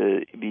want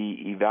to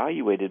be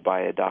evaluated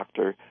by a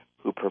doctor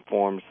who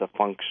performs the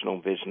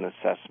functional vision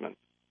assessment.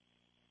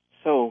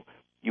 So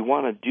you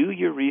want to do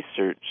your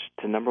research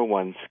to, number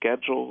one,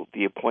 schedule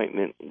the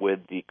appointment with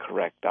the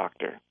correct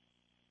doctor.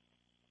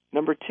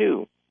 Number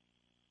two,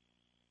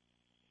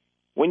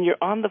 when you're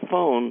on the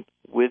phone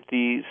with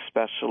the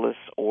specialist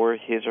or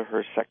his or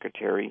her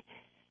secretary,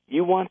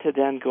 you want to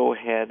then go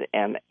ahead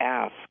and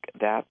ask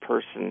that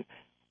person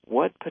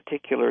what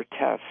particular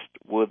test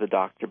will the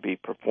doctor be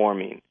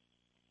performing.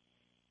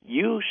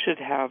 You should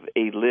have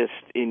a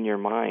list in your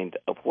mind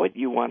of what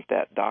you want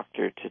that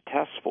doctor to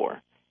test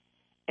for.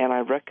 And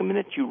I recommend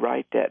that you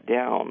write that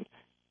down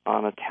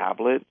on a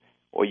tablet,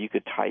 or you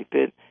could type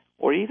it,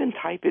 or even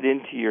type it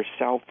into your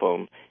cell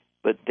phone,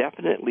 but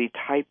definitely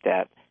type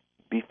that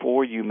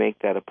before you make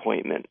that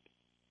appointment.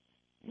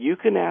 You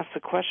can ask the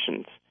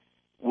questions.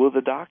 Will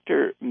the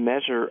doctor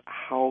measure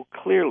how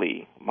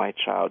clearly my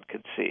child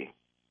could see?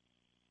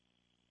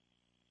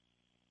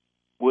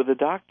 Will the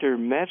doctor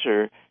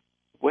measure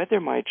whether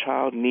my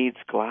child needs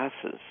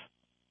glasses?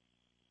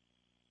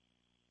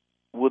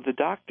 Will the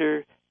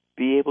doctor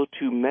be able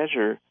to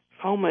measure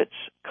how much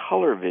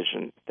color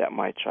vision that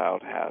my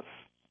child has?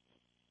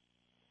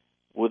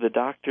 Will the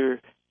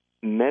doctor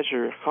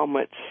measure how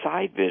much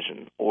side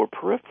vision or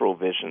peripheral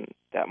vision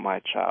that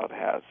my child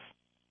has?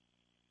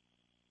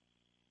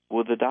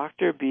 Will the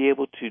doctor be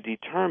able to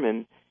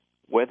determine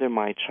whether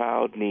my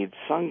child needs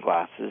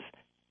sunglasses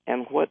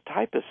and what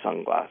type of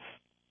sunglasses?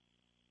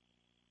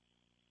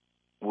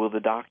 Will the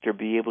doctor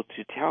be able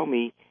to tell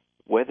me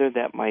whether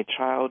that my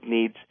child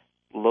needs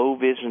low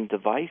vision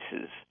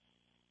devices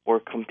or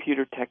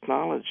computer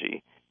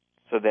technology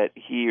so that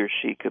he or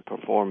she could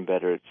perform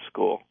better at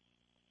school?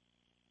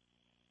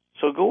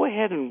 So go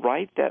ahead and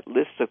write that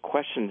list of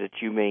questions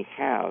that you may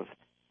have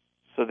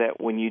so that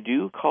when you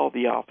do call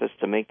the office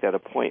to make that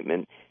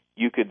appointment,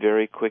 you could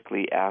very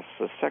quickly ask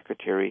the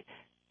secretary,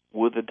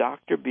 will the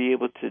doctor be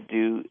able to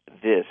do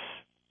this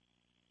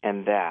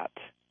and that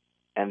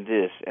and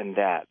this and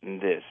that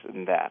and this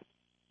and that?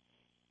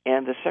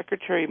 And the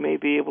secretary may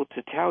be able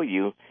to tell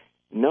you,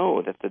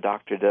 no, that the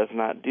doctor does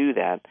not do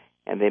that,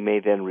 and they may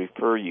then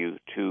refer you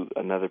to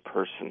another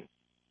person.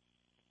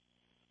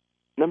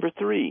 Number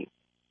three,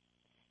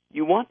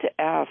 you want to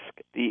ask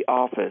the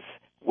office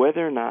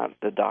whether or not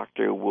the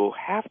doctor will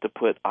have to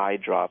put eye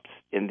drops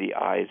in the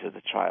eyes of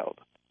the child.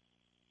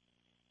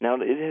 Now,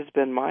 it has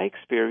been my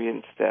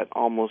experience that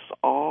almost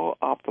all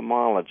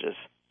ophthalmologists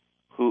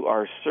who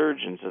are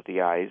surgeons of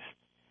the eyes,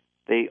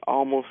 they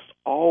almost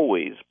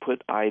always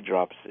put eye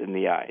drops in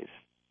the eyes.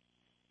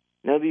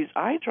 Now, these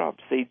eye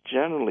drops, they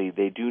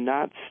do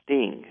not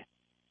sting,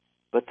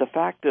 but the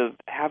fact of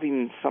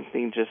having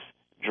something just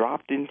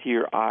dropped into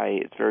your eye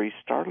is very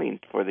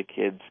startling for the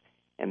kids,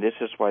 and this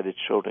is why the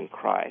children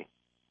cry.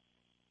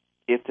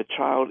 if the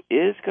child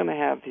is going to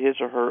have his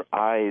or her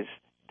eyes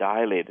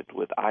dilated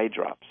with eye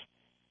drops,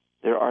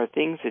 there are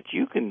things that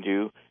you can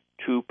do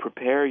to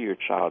prepare your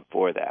child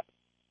for that.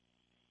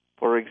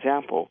 For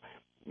example,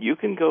 you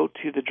can go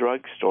to the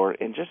drugstore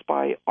and just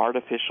buy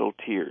artificial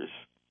tears.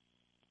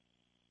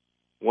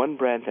 One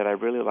brand that I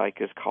really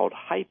like is called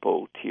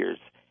Hypo Tears,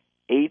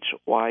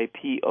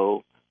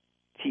 HYPOTEARS.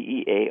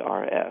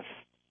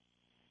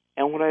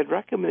 And what I'd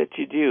recommend that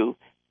you do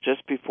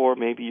just before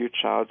maybe your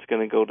child's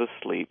going to go to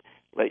sleep,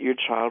 let your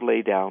child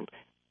lay down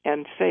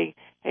and say,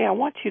 hey, I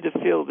want you to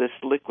feel this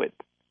liquid.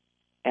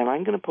 And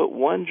I'm going to put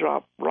one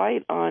drop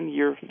right on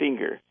your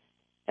finger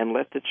and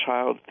let the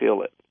child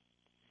feel it.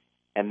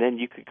 And then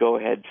you could go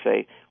ahead and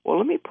say, well,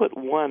 let me put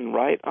one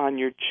right on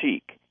your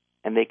cheek,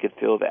 and they could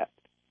feel that.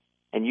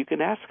 And you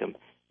can ask them,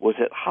 was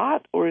it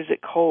hot or is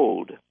it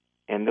cold?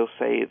 And they'll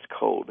say it's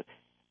cold.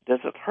 Does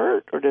it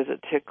hurt or does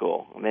it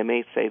tickle? And they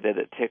may say that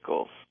it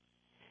tickles.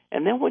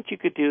 And then what you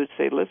could do is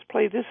say, let's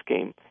play this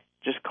game.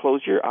 Just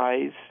close your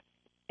eyes,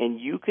 and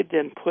you could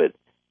then put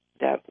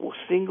that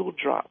single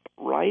drop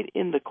right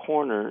in the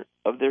corner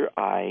of their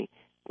eye,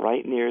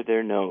 right near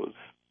their nose.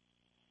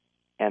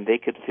 And they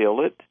could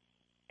feel it,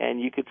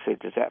 and you could say,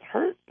 does that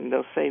hurt? And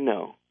they'll say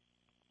no.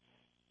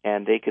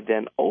 And they could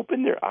then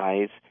open their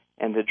eyes,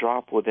 and the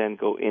drop will then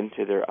go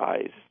into their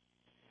eyes.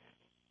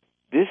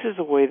 This is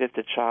a way that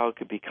the child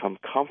could become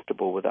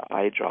comfortable with the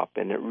eye drop,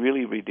 and it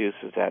really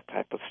reduces that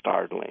type of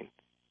startling.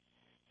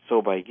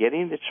 So by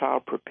getting the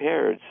child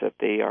prepared so that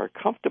they are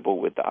comfortable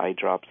with the eye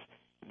drops,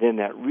 then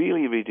that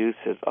really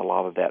reduces a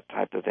lot of that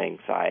type of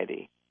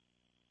anxiety.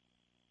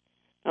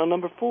 Now,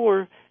 number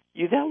 4,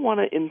 you then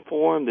want to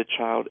inform the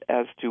child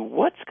as to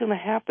what's going to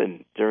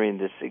happen during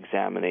this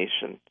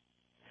examination.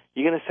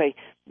 You're going to say,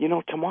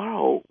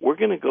 tomorrow we're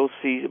going to go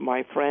see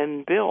my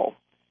friend Bill,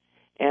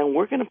 and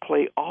we're going to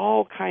play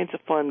all kinds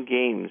of fun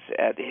games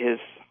at his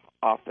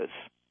office.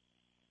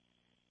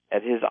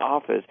 At his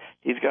office,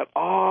 he's got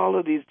all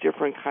of these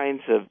different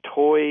kinds of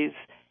toys.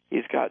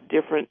 He's got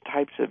different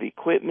types of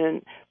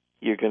equipment.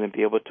 You're going to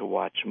be able to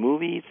watch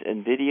movies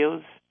and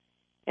videos.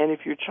 And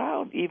if your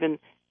child even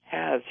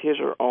has his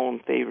or her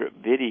own favorite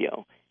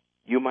video,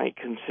 you might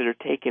consider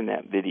taking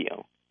that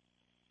video.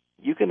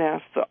 You can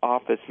ask the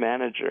office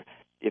manager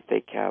if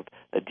they have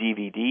a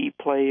DVD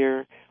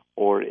player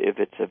or if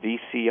it's a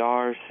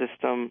VCR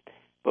system.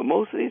 But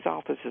most of these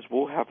offices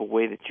will have a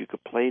way that you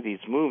could play these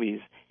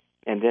movies,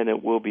 and then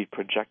it will be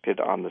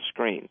projected on the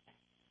screen.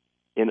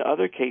 In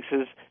other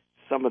cases,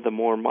 some of the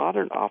more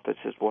modern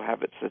offices will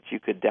have it so that you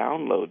could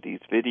download these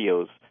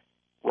videos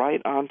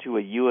right onto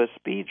a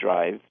USB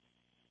drive,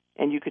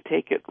 and you could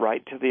take it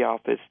right to the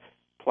office,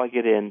 plug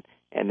it in,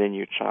 and then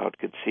your child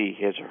could see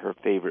his or her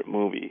favorite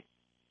movie.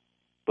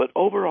 But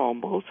overall,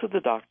 most of the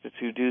doctors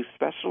who do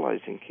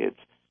specialize in kids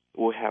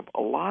will have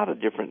a lot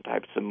of different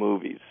types of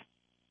movies.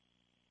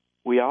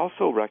 We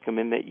also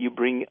recommend that you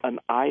bring an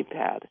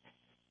iPad.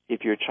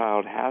 If your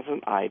child has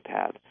an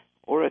iPad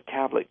or a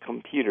tablet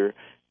computer,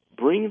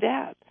 bring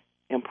that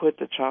and put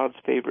the child's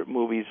favorite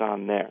movies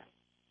on there.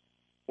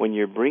 When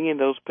you're bringing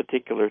those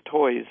particular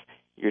toys,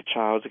 your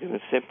child's going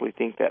to simply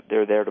think that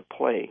they're there to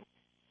play.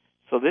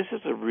 So this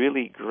is a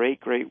really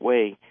great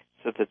way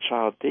so that the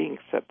child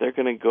thinks that they're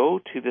going to go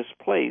to this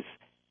place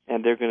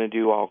and they're going to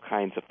do all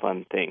kinds of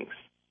fun things.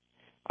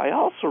 I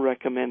also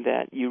recommend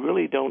that you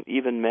really don't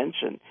even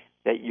mention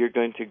that you're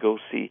going to go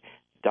see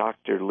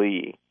Dr.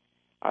 Lee.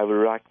 I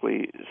would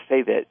actually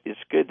say that it's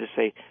good to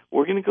say,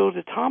 we're going to go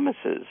to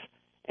Thomas's,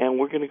 and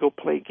we're going to go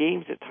play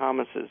games at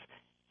Thomas's.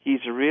 He's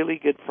a really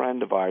good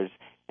friend of ours,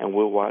 and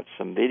we'll watch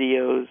some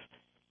videos.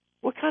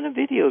 What kind of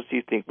videos do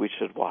you think we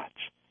should watch?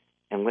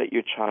 And let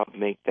your child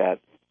make that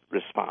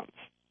response.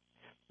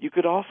 You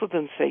could also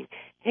then say,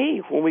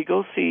 hey, when we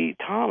go see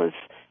Thomas,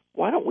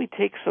 why don't we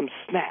take some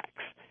snacks?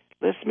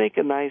 Let's make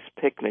a nice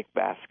picnic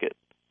basket.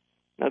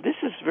 Now, this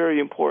is very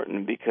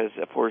important because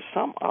for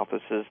some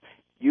offices,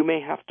 you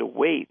may have to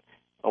wait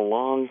a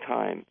long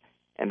time,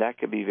 and that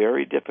could be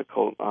very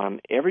difficult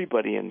on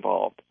everybody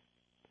involved.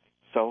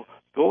 So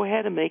go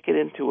ahead and make it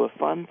into a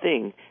fun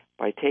thing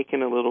by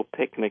taking a little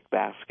picnic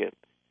basket.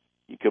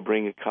 You could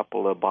bring a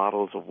couple of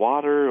bottles of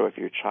water, or if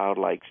your child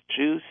likes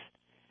juice,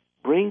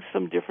 bring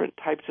some different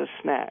types of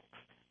snacks.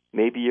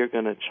 Maybe you're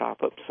going to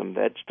chop up some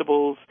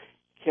vegetables,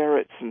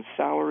 carrots and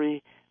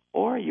celery,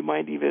 or you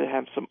might even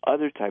have some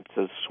other types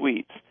of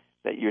sweets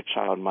that your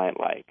child might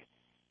like.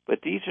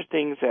 But these are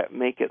things that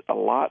make it a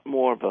lot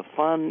more of a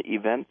fun,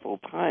 eventful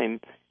time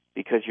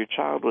because your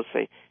child will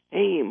say,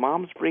 hey,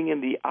 Mom's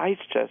bringing the ice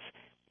chest,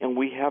 and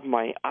we have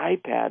my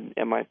iPad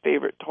and my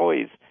favorite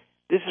toys.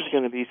 This is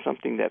going to be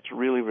something that's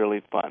really,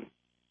 really fun.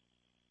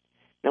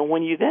 Now,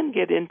 when you then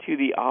get into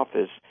the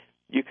office,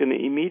 you can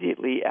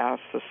immediately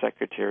ask the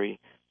secretary,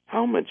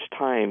 how much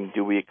time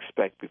do we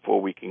expect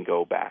before we can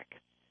go back?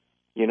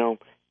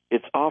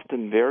 It's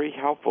often very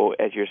helpful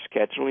as you're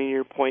scheduling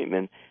your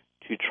appointment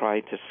to try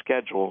to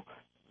schedule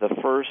the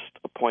first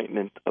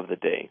appointment of the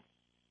day.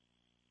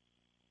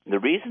 The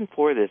reason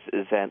for this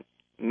is that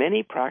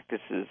many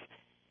practices,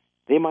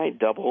 they might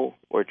double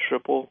or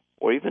triple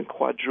or even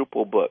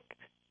quadruple book.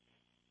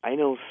 I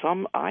know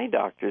some eye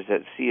doctors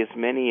that see as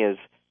many as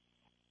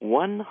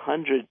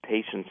 100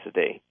 patients a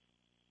day.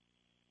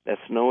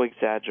 That's no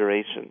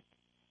exaggeration.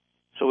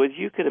 So as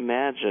you could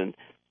imagine,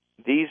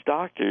 these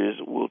doctors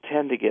will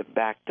tend to get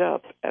backed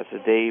up as the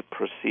day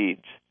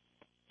proceeds.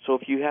 So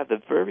if you have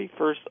the very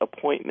first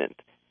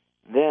appointment,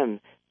 then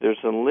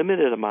there's a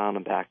limited amount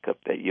of backup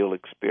that you'll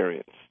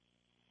experience.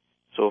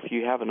 So if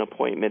you have an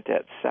appointment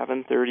at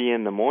 7:30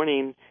 in the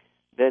morning,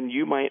 then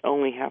you might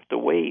only have to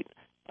wait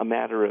a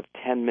matter of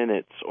 10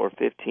 minutes or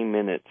 15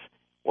 minutes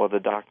while the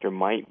doctor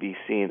might be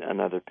seeing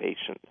another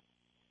patient.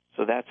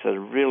 So that's a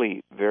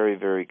really very,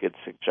 very good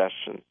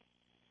suggestion.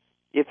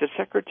 If the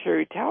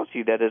secretary tells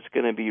you that it's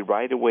going to be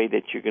right away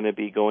that you're going to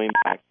be going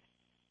back,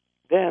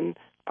 then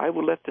I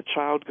would let the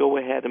child go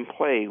ahead and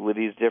play with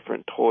these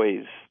different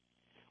toys.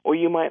 Or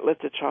you might let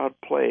the child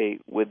play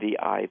with the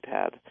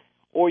iPad.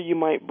 Or you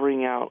might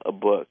bring out a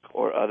book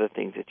or other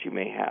things that you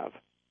may have.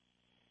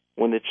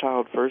 When the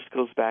child first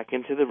goes back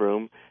into the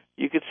room,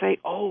 you could say,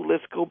 oh,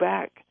 let's go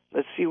back.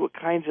 Let's see what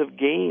kinds of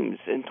games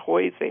and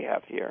toys they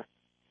have here.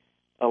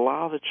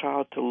 Allow the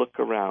child to look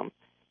around.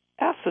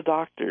 Ask the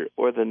doctor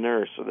or the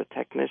nurse or the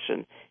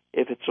technician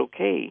if it's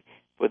okay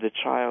for the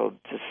child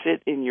to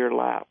sit in your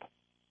lap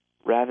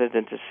rather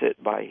than to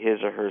sit by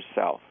his or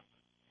herself.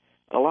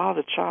 Allow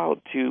the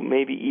child to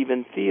maybe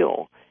even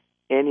feel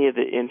any of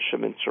the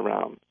instruments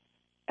around.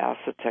 Ask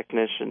the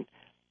technician,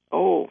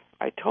 oh,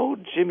 I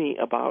told Jimmy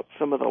about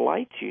some of the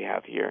lights you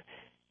have here.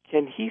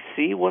 Can he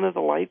see one of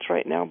the lights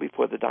right now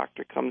before the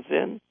doctor comes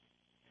in?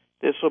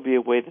 This will be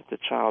a way that the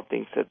child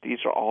thinks that these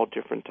are all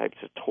different types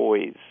of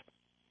toys.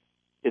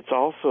 It's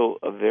also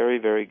a very,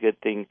 very good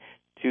thing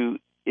to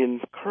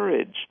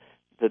encourage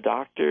the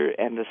doctor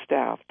and the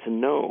staff to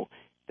know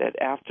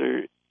that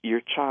after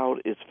your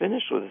child is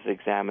finished with his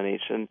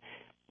examination,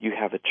 you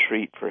have a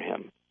treat for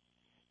him.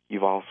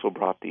 You've also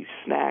brought these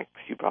snacks,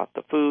 you brought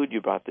the food,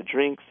 you brought the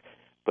drinks,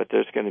 but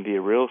there's going to be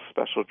a real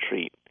special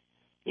treat.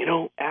 You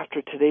know,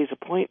 after today's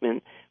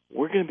appointment,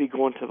 we're going to be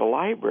going to the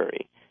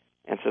library.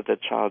 And so the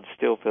child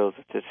still feels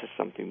that this is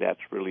something that's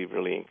really,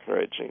 really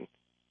encouraging.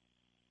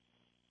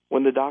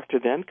 When the doctor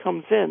then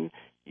comes in,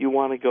 you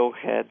want to go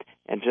ahead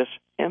and just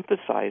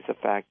emphasize the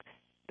fact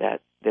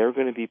that they're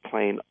going to be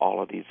playing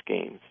all of these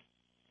games.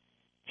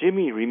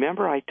 Jimmy,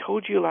 remember I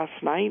told you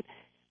last night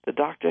the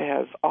doctor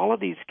has all of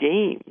these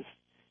games.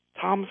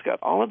 Tom's got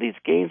all of these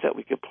games that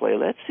we could play.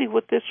 Let's see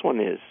what this one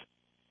is.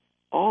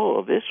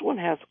 Oh, this one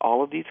has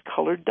all of these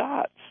colored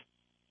dots.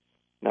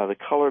 Now, the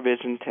color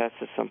vision test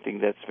is something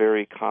that's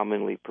very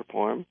commonly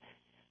performed,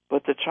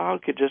 but the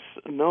child could just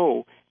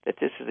know that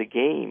this is a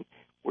game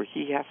where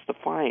he has to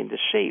find the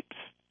shapes,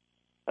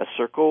 a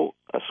circle,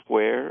 a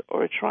square,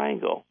 or a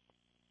triangle.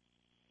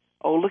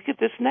 Oh, look at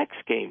this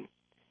next game.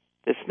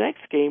 This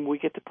next game, we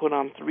get to put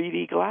on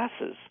 3D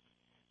glasses.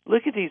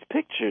 Look at these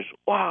pictures.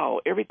 Wow,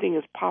 everything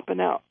is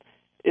popping out.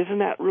 Isn't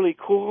that really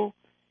cool?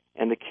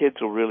 And the kids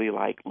will really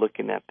like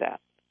looking at that.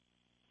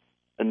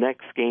 The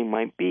next game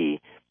might be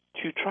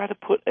to try to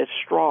put a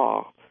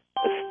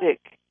stick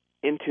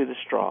into the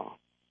straw.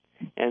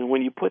 And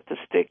when you put the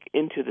stick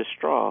into the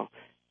straw,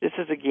 this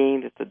is a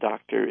game that the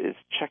doctor is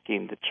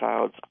checking the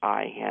child's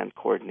eye-hand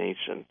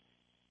coordination.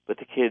 But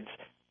the kids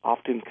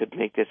often could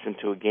make this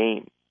into a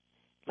game.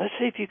 Let's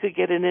say if you could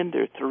get it in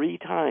there 3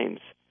 times.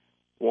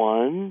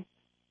 1,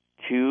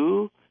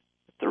 2,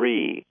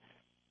 3.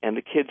 And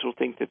the kids will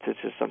think that this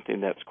is something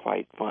that's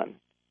quite fun.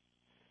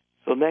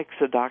 So next,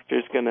 the doctor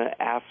is going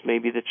to ask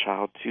maybe the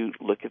child to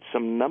look at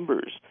some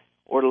numbers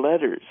or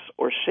letters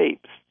or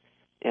shapes.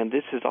 And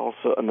this is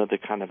also another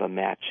kind of a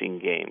matching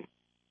game.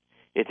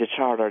 If the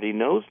child already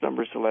knows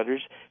numbers or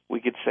letters, we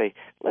could say,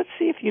 let's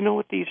see if you know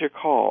what these are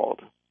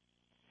called.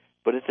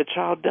 But if the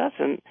child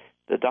doesn't,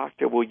 the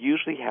doctor will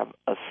usually have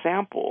a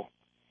sample.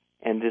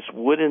 And this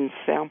wooden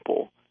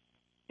sample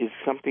is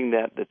something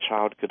that the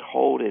child could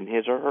hold in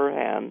his or her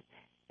hand,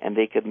 and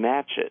they could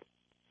match it.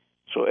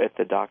 So if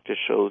the doctor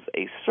shows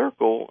a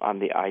circle on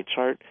the eye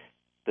chart,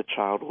 the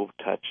child will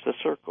touch the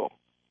circle.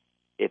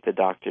 If the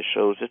doctor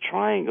shows a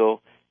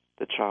triangle,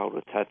 the child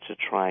will touch the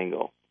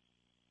triangle.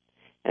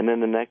 And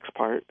then the next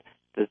part,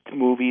 the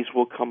movies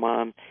will come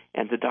on,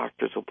 and the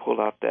doctors will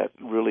pull out that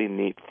really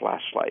neat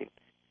flashlight.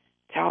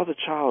 Tell the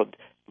child,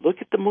 look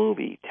at the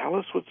movie. Tell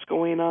us what's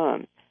going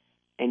on.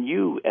 And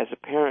you, as a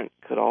parent,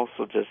 could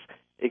also just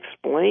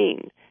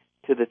explain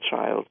to the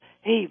child,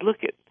 hey,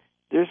 look it.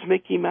 There's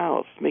Mickey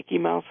Mouse. Mickey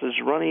Mouse is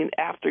running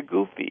after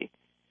Goofy.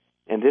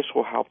 And this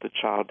will help the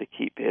child to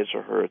keep his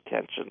or her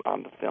attention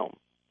on the film.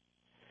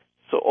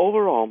 So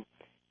overall,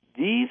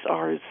 these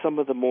are some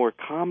of the more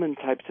common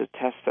types of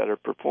tests that are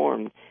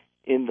performed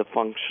in the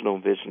functional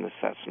vision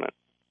assessment.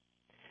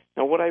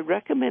 Now, what I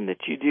recommend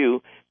that you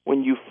do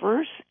when you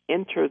first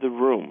enter the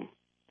room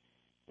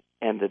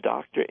and the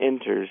doctor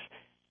enters,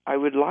 I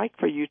would like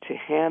for you to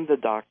hand the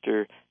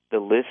doctor the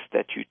list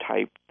that you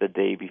typed the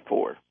day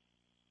before.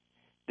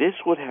 This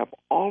would have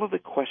all of the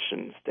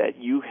questions that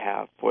you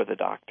have for the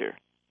doctor.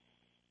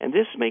 And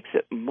this makes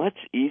it much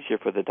easier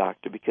for the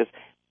doctor because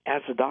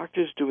as the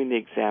doctor is doing the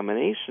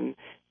examination,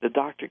 the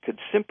doctor could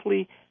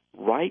simply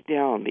write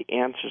down the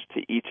answers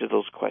to each of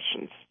those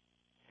questions.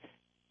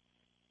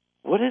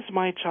 What is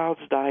my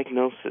child's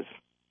diagnosis?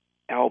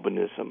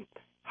 Albinism.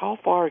 How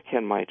far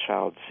can my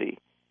child see?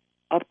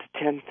 Up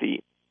to 10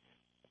 feet.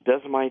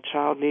 Does my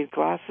child need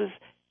glasses?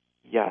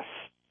 Yes.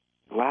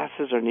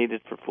 Glasses are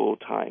needed for full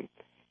time.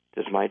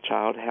 Does my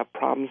child have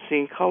problems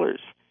seeing colors?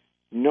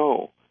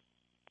 No.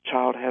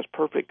 Child has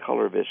perfect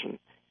color vision.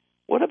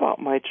 What about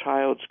my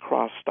child's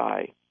crossed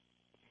eye?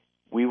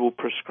 We will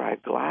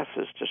prescribe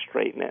glasses to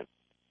straighten it.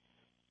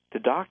 The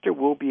doctor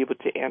will be able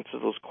to answer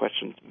those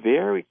questions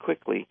very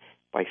quickly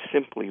by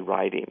simply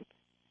writing.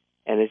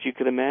 And as you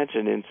can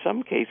imagine, in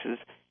some cases,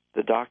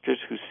 the doctors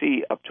who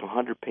see up to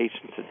 100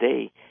 patients a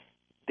day,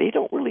 they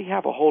don't really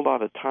have a whole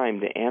lot of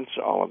time to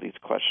answer all of these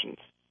questions.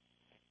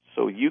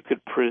 So you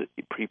could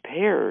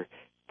prepare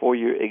for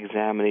your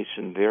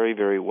examination very,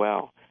 very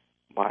well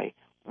by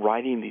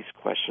writing these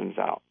questions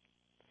out.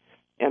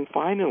 And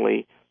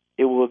finally,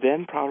 it will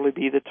then probably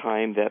be the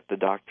time that the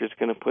doctor is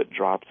going to put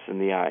drops in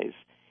the eyes.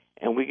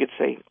 And we could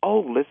say,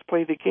 oh, let's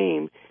play the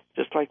game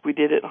just like we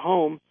did at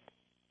home.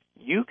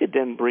 You could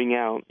then bring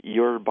out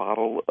your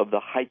bottle of the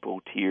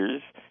Hypo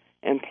Tears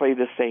and play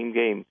the same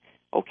game.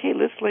 Okay,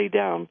 let's lay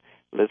down.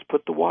 Let's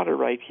put the water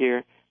right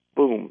here.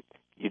 Boom.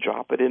 You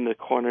drop it in the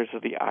corners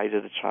of the eyes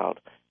of the child.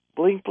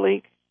 Blink,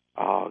 blink.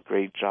 Oh,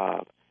 great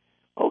job.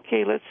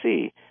 Okay, let's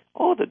see.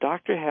 Oh, the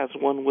doctor has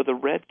one with a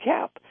red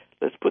cap.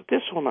 Let's put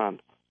this one on.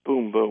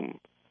 Boom, boom.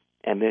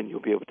 And then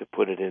you'll be able to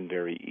put it in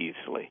very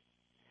easily.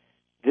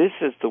 This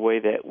is the way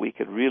that we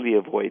could really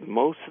avoid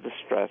most of the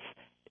stress,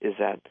 is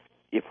that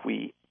if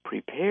we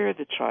prepare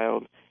the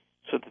child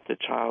so that the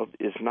child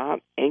is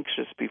not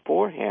anxious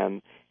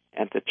beforehand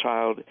and the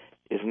child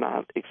is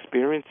not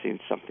experiencing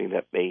something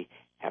that they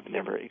have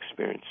never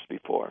experienced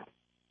before.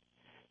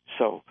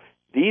 So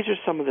these are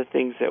some of the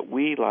things that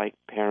we like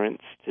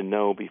parents to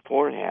know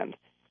beforehand.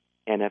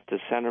 And at the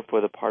Center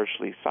for the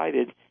Partially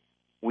Sighted,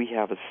 we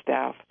have a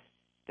staff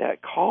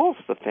that calls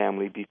the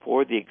family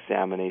before the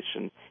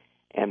examination,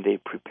 and they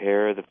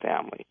prepare the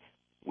family.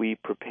 We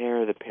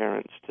prepare the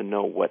parents to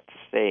know what to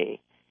say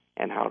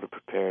and how to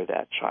prepare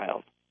that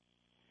child.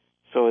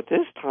 So at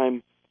this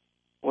time,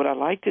 what I'd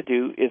like to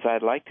do is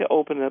I'd like to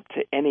open up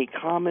to any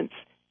comments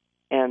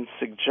and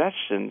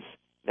suggestions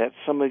that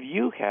some of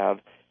you have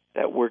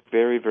that work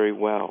very, very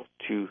well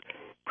to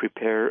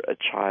prepare a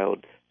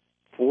child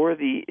for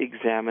the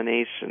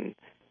examination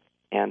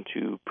and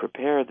to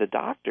prepare the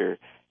doctor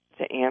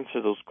to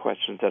answer those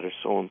questions that are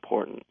so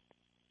important.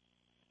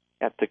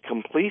 At the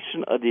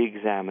completion of the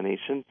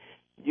examination,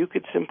 you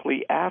could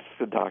simply ask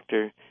the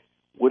doctor,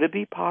 would it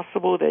be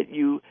possible that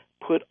you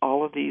put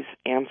all of these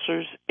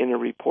answers in a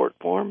report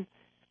form?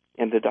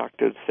 And the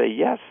doctor would say,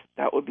 yes,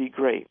 that would be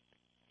great.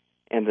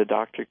 And the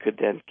doctor could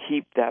then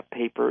keep that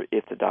paper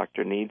if the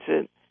doctor needs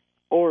it,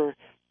 or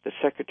the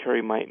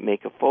secretary might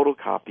make a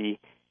photocopy,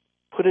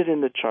 put it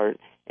in the chart,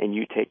 and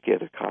you take the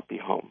other copy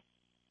home.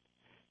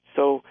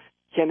 So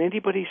can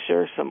anybody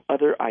share some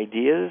other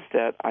ideas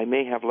that I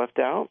may have left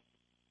out?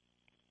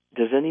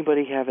 Does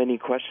anybody have any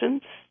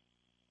questions?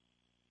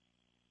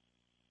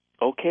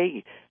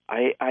 Okay,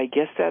 I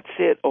guess that's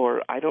it,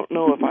 or I don't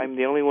know if I'm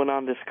the only one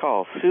on this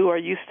call. Sue, are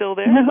you still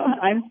there? No,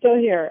 I'm still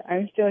here.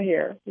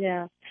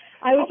 Yeah.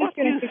 I was just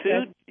going to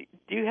suggest. Sue,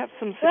 do you have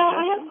some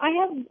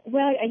suggestions?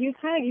 Well, you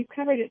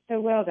covered it so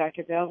well,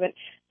 Dr. Bill, but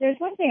there's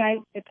one thing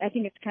I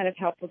think it's kind of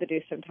helpful to do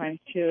sometimes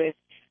too is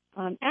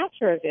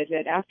after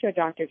a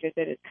doctor visit,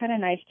 it's kind of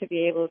nice to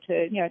be able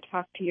to,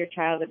 talk to your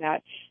child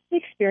about the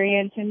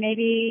experience and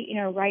maybe,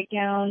 write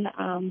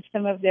down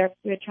some of their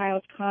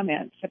child's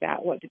comments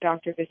about what the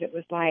doctor visit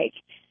was like.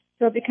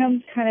 So it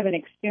becomes kind of an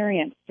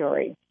experience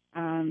story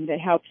that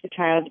helps the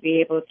child to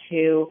be able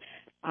to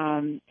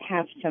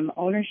have some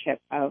ownership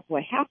of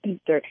what happens,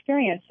 their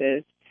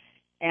experiences,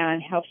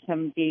 and helps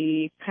them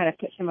be kind of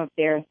put some of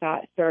their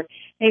thoughts or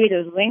maybe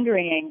those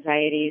lingering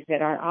anxieties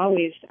that aren't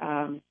always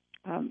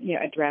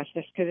addressed.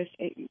 Just because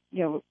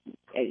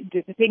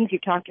the things you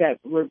talked about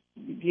were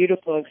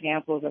beautiful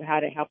examples of how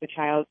to help a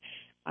child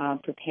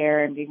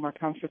prepare and be more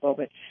comfortable,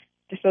 but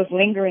just those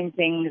lingering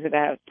things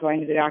about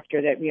going to the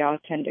doctor that we all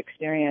tend to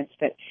experience,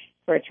 that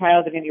for a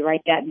child to maybe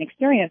write that in an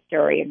experience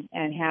story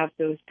and have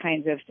those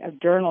kinds of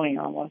journaling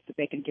almost that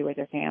they can do with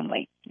their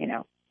family,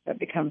 that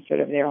becomes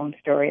sort of their own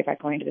story about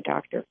going to the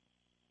doctor.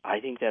 I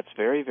think that's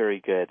very, very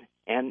good.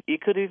 And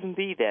it could even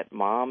be that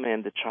mom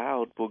and the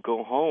child will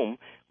go home,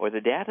 or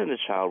the dad and the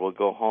child will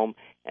go home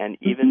and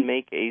even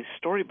make a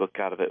storybook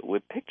out of it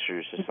with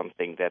pictures or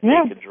something that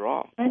they could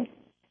draw.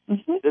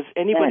 Mm-hmm. Does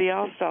anybody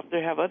else out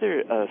there have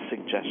other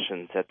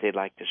suggestions that they'd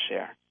like to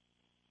share?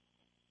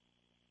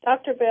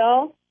 Dr.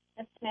 Bill,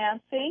 it's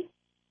Nancy.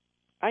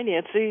 Hi,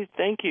 Nancy.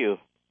 Thank you.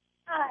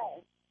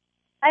 Hi.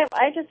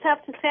 I just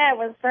have to say I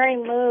was very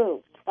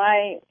moved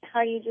by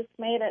how you just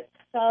made it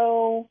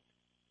so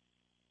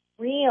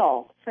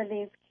real for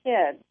these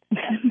kids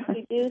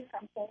to do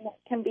something that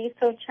can be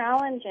so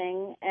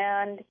challenging,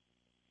 and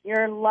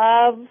your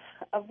love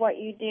of what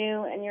you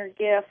do and your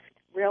gift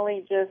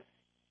really just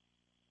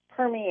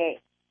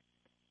permeates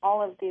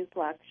all of these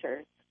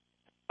lectures.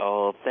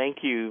 Oh,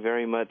 thank you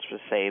very much for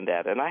saying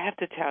that. And I have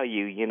to tell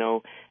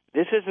you,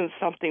 this isn't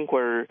something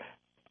where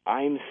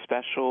I'm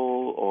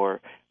special or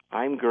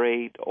I'm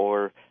great,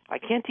 or I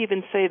can't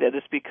even say that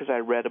it's because I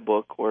read a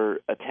book or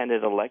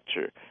attended a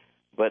lecture.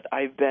 But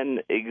I've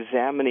been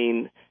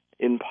examining,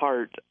 in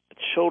part,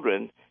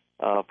 children.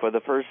 For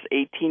the first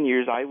 18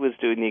 years, I was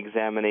doing the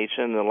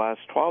examination. In the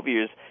last 12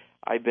 years,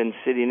 I've been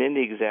sitting in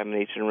the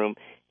examination room,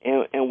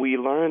 and we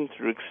learn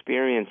through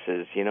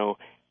experiences.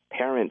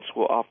 Parents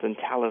will often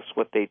tell us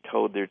what they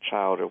told their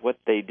child or what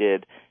they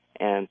did,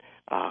 and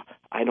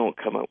I don't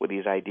come up with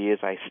these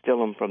ideas. I steal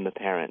them from the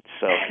parents.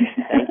 So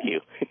thank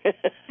you.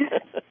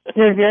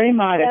 You're very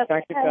modest,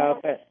 Dr. Bell.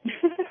 But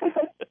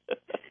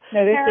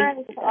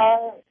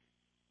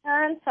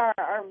parents are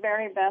our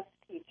very best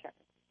teachers.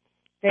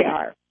 They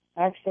are.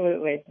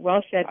 Absolutely.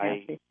 Well said,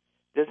 Nancy.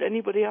 Does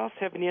anybody else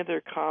have any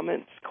other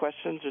comments,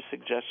 questions, or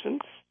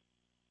suggestions?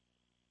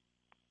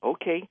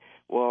 Okay.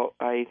 Well,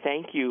 I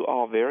thank you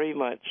all very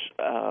much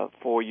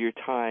for your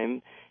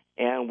time,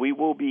 and we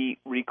will be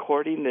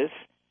recording this.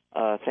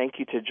 Thank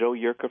you to Joe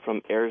Yerka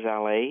from Airs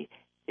LA.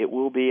 It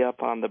will be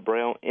up on the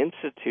Braille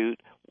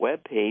Institute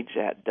webpage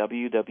at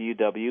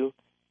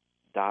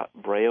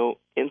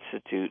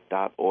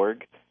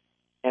www.brailleinstitute.org,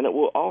 and it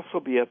will also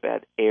be up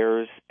at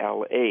Airs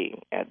LA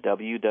at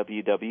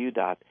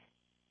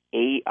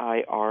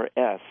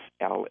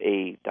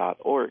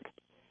www.airsla.org.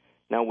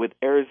 Now, with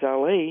Airs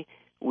LA,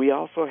 we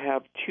also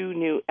have 2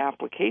 new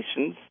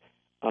applications.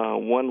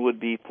 One would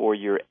be for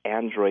your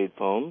Android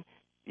phone.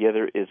 The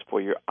other is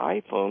for your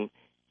iPhone.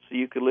 So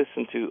you could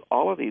listen to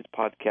all of these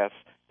podcasts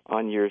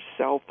on your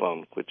cell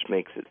phone, which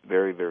makes it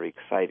very, very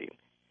exciting.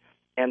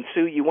 And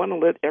Sue, you want to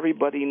let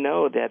everybody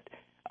know that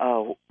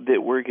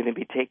we're going to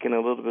be taking a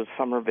little bit of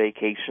summer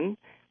vacation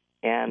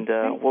and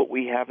what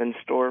we have in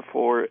store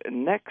for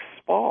next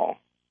fall.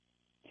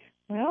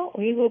 Well,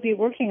 we will be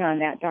working on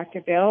that, Dr.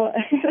 Bill.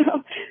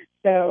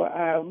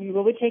 So we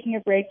will be taking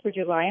a break for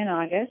July and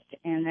August,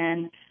 and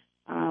then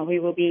we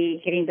will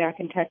be getting back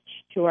in touch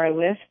to our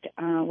list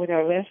with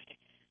our list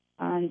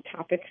on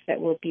topics that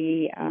will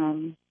be, our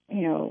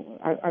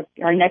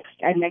next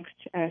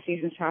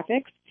season's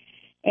topics.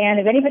 And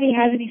if anybody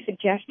has any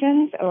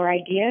suggestions or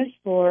ideas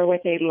for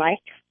what they'd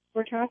like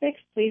for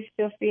topics, please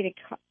feel free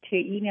to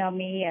email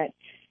me at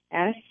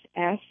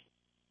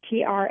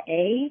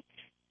SSTRA,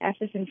 F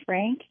as in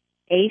Frank,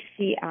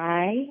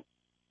 ACI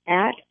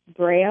at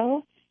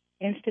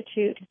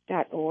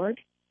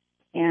BrailleInstitute.org,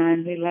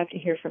 and we'd love to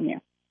hear from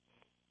you.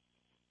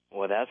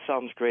 Well, that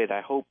sounds great.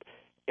 I hope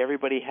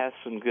everybody has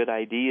some good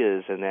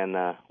ideas, and then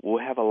we'll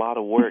have a lot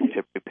of work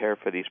to prepare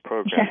for these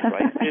programs,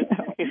 right?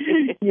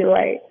 You're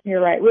right.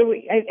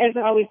 As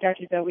always,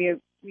 Dr. Bill, we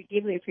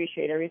deeply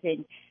appreciate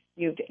everything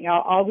you've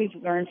always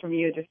learned from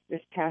you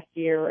this past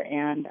year,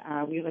 and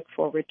we look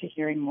forward to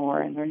hearing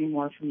more and learning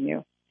more from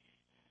you.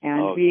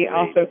 And we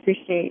also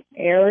appreciate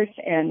Airs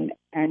and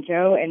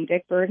Joe and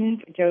Dick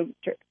Burden, Joe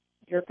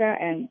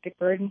Yerka and Dick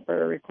Burden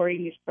for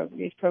recording these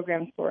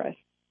programs for us.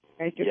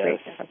 Guys do great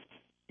stuff.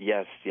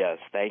 Yes.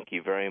 Thank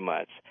you very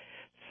much.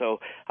 So,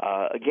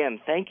 again,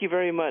 thank you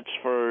very much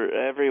for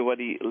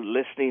everybody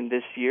listening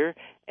this year,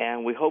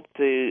 and we hope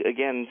to,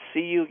 again,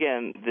 see you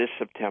again this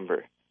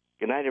September.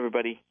 Good night,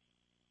 everybody.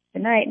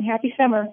 Good night, and happy summer.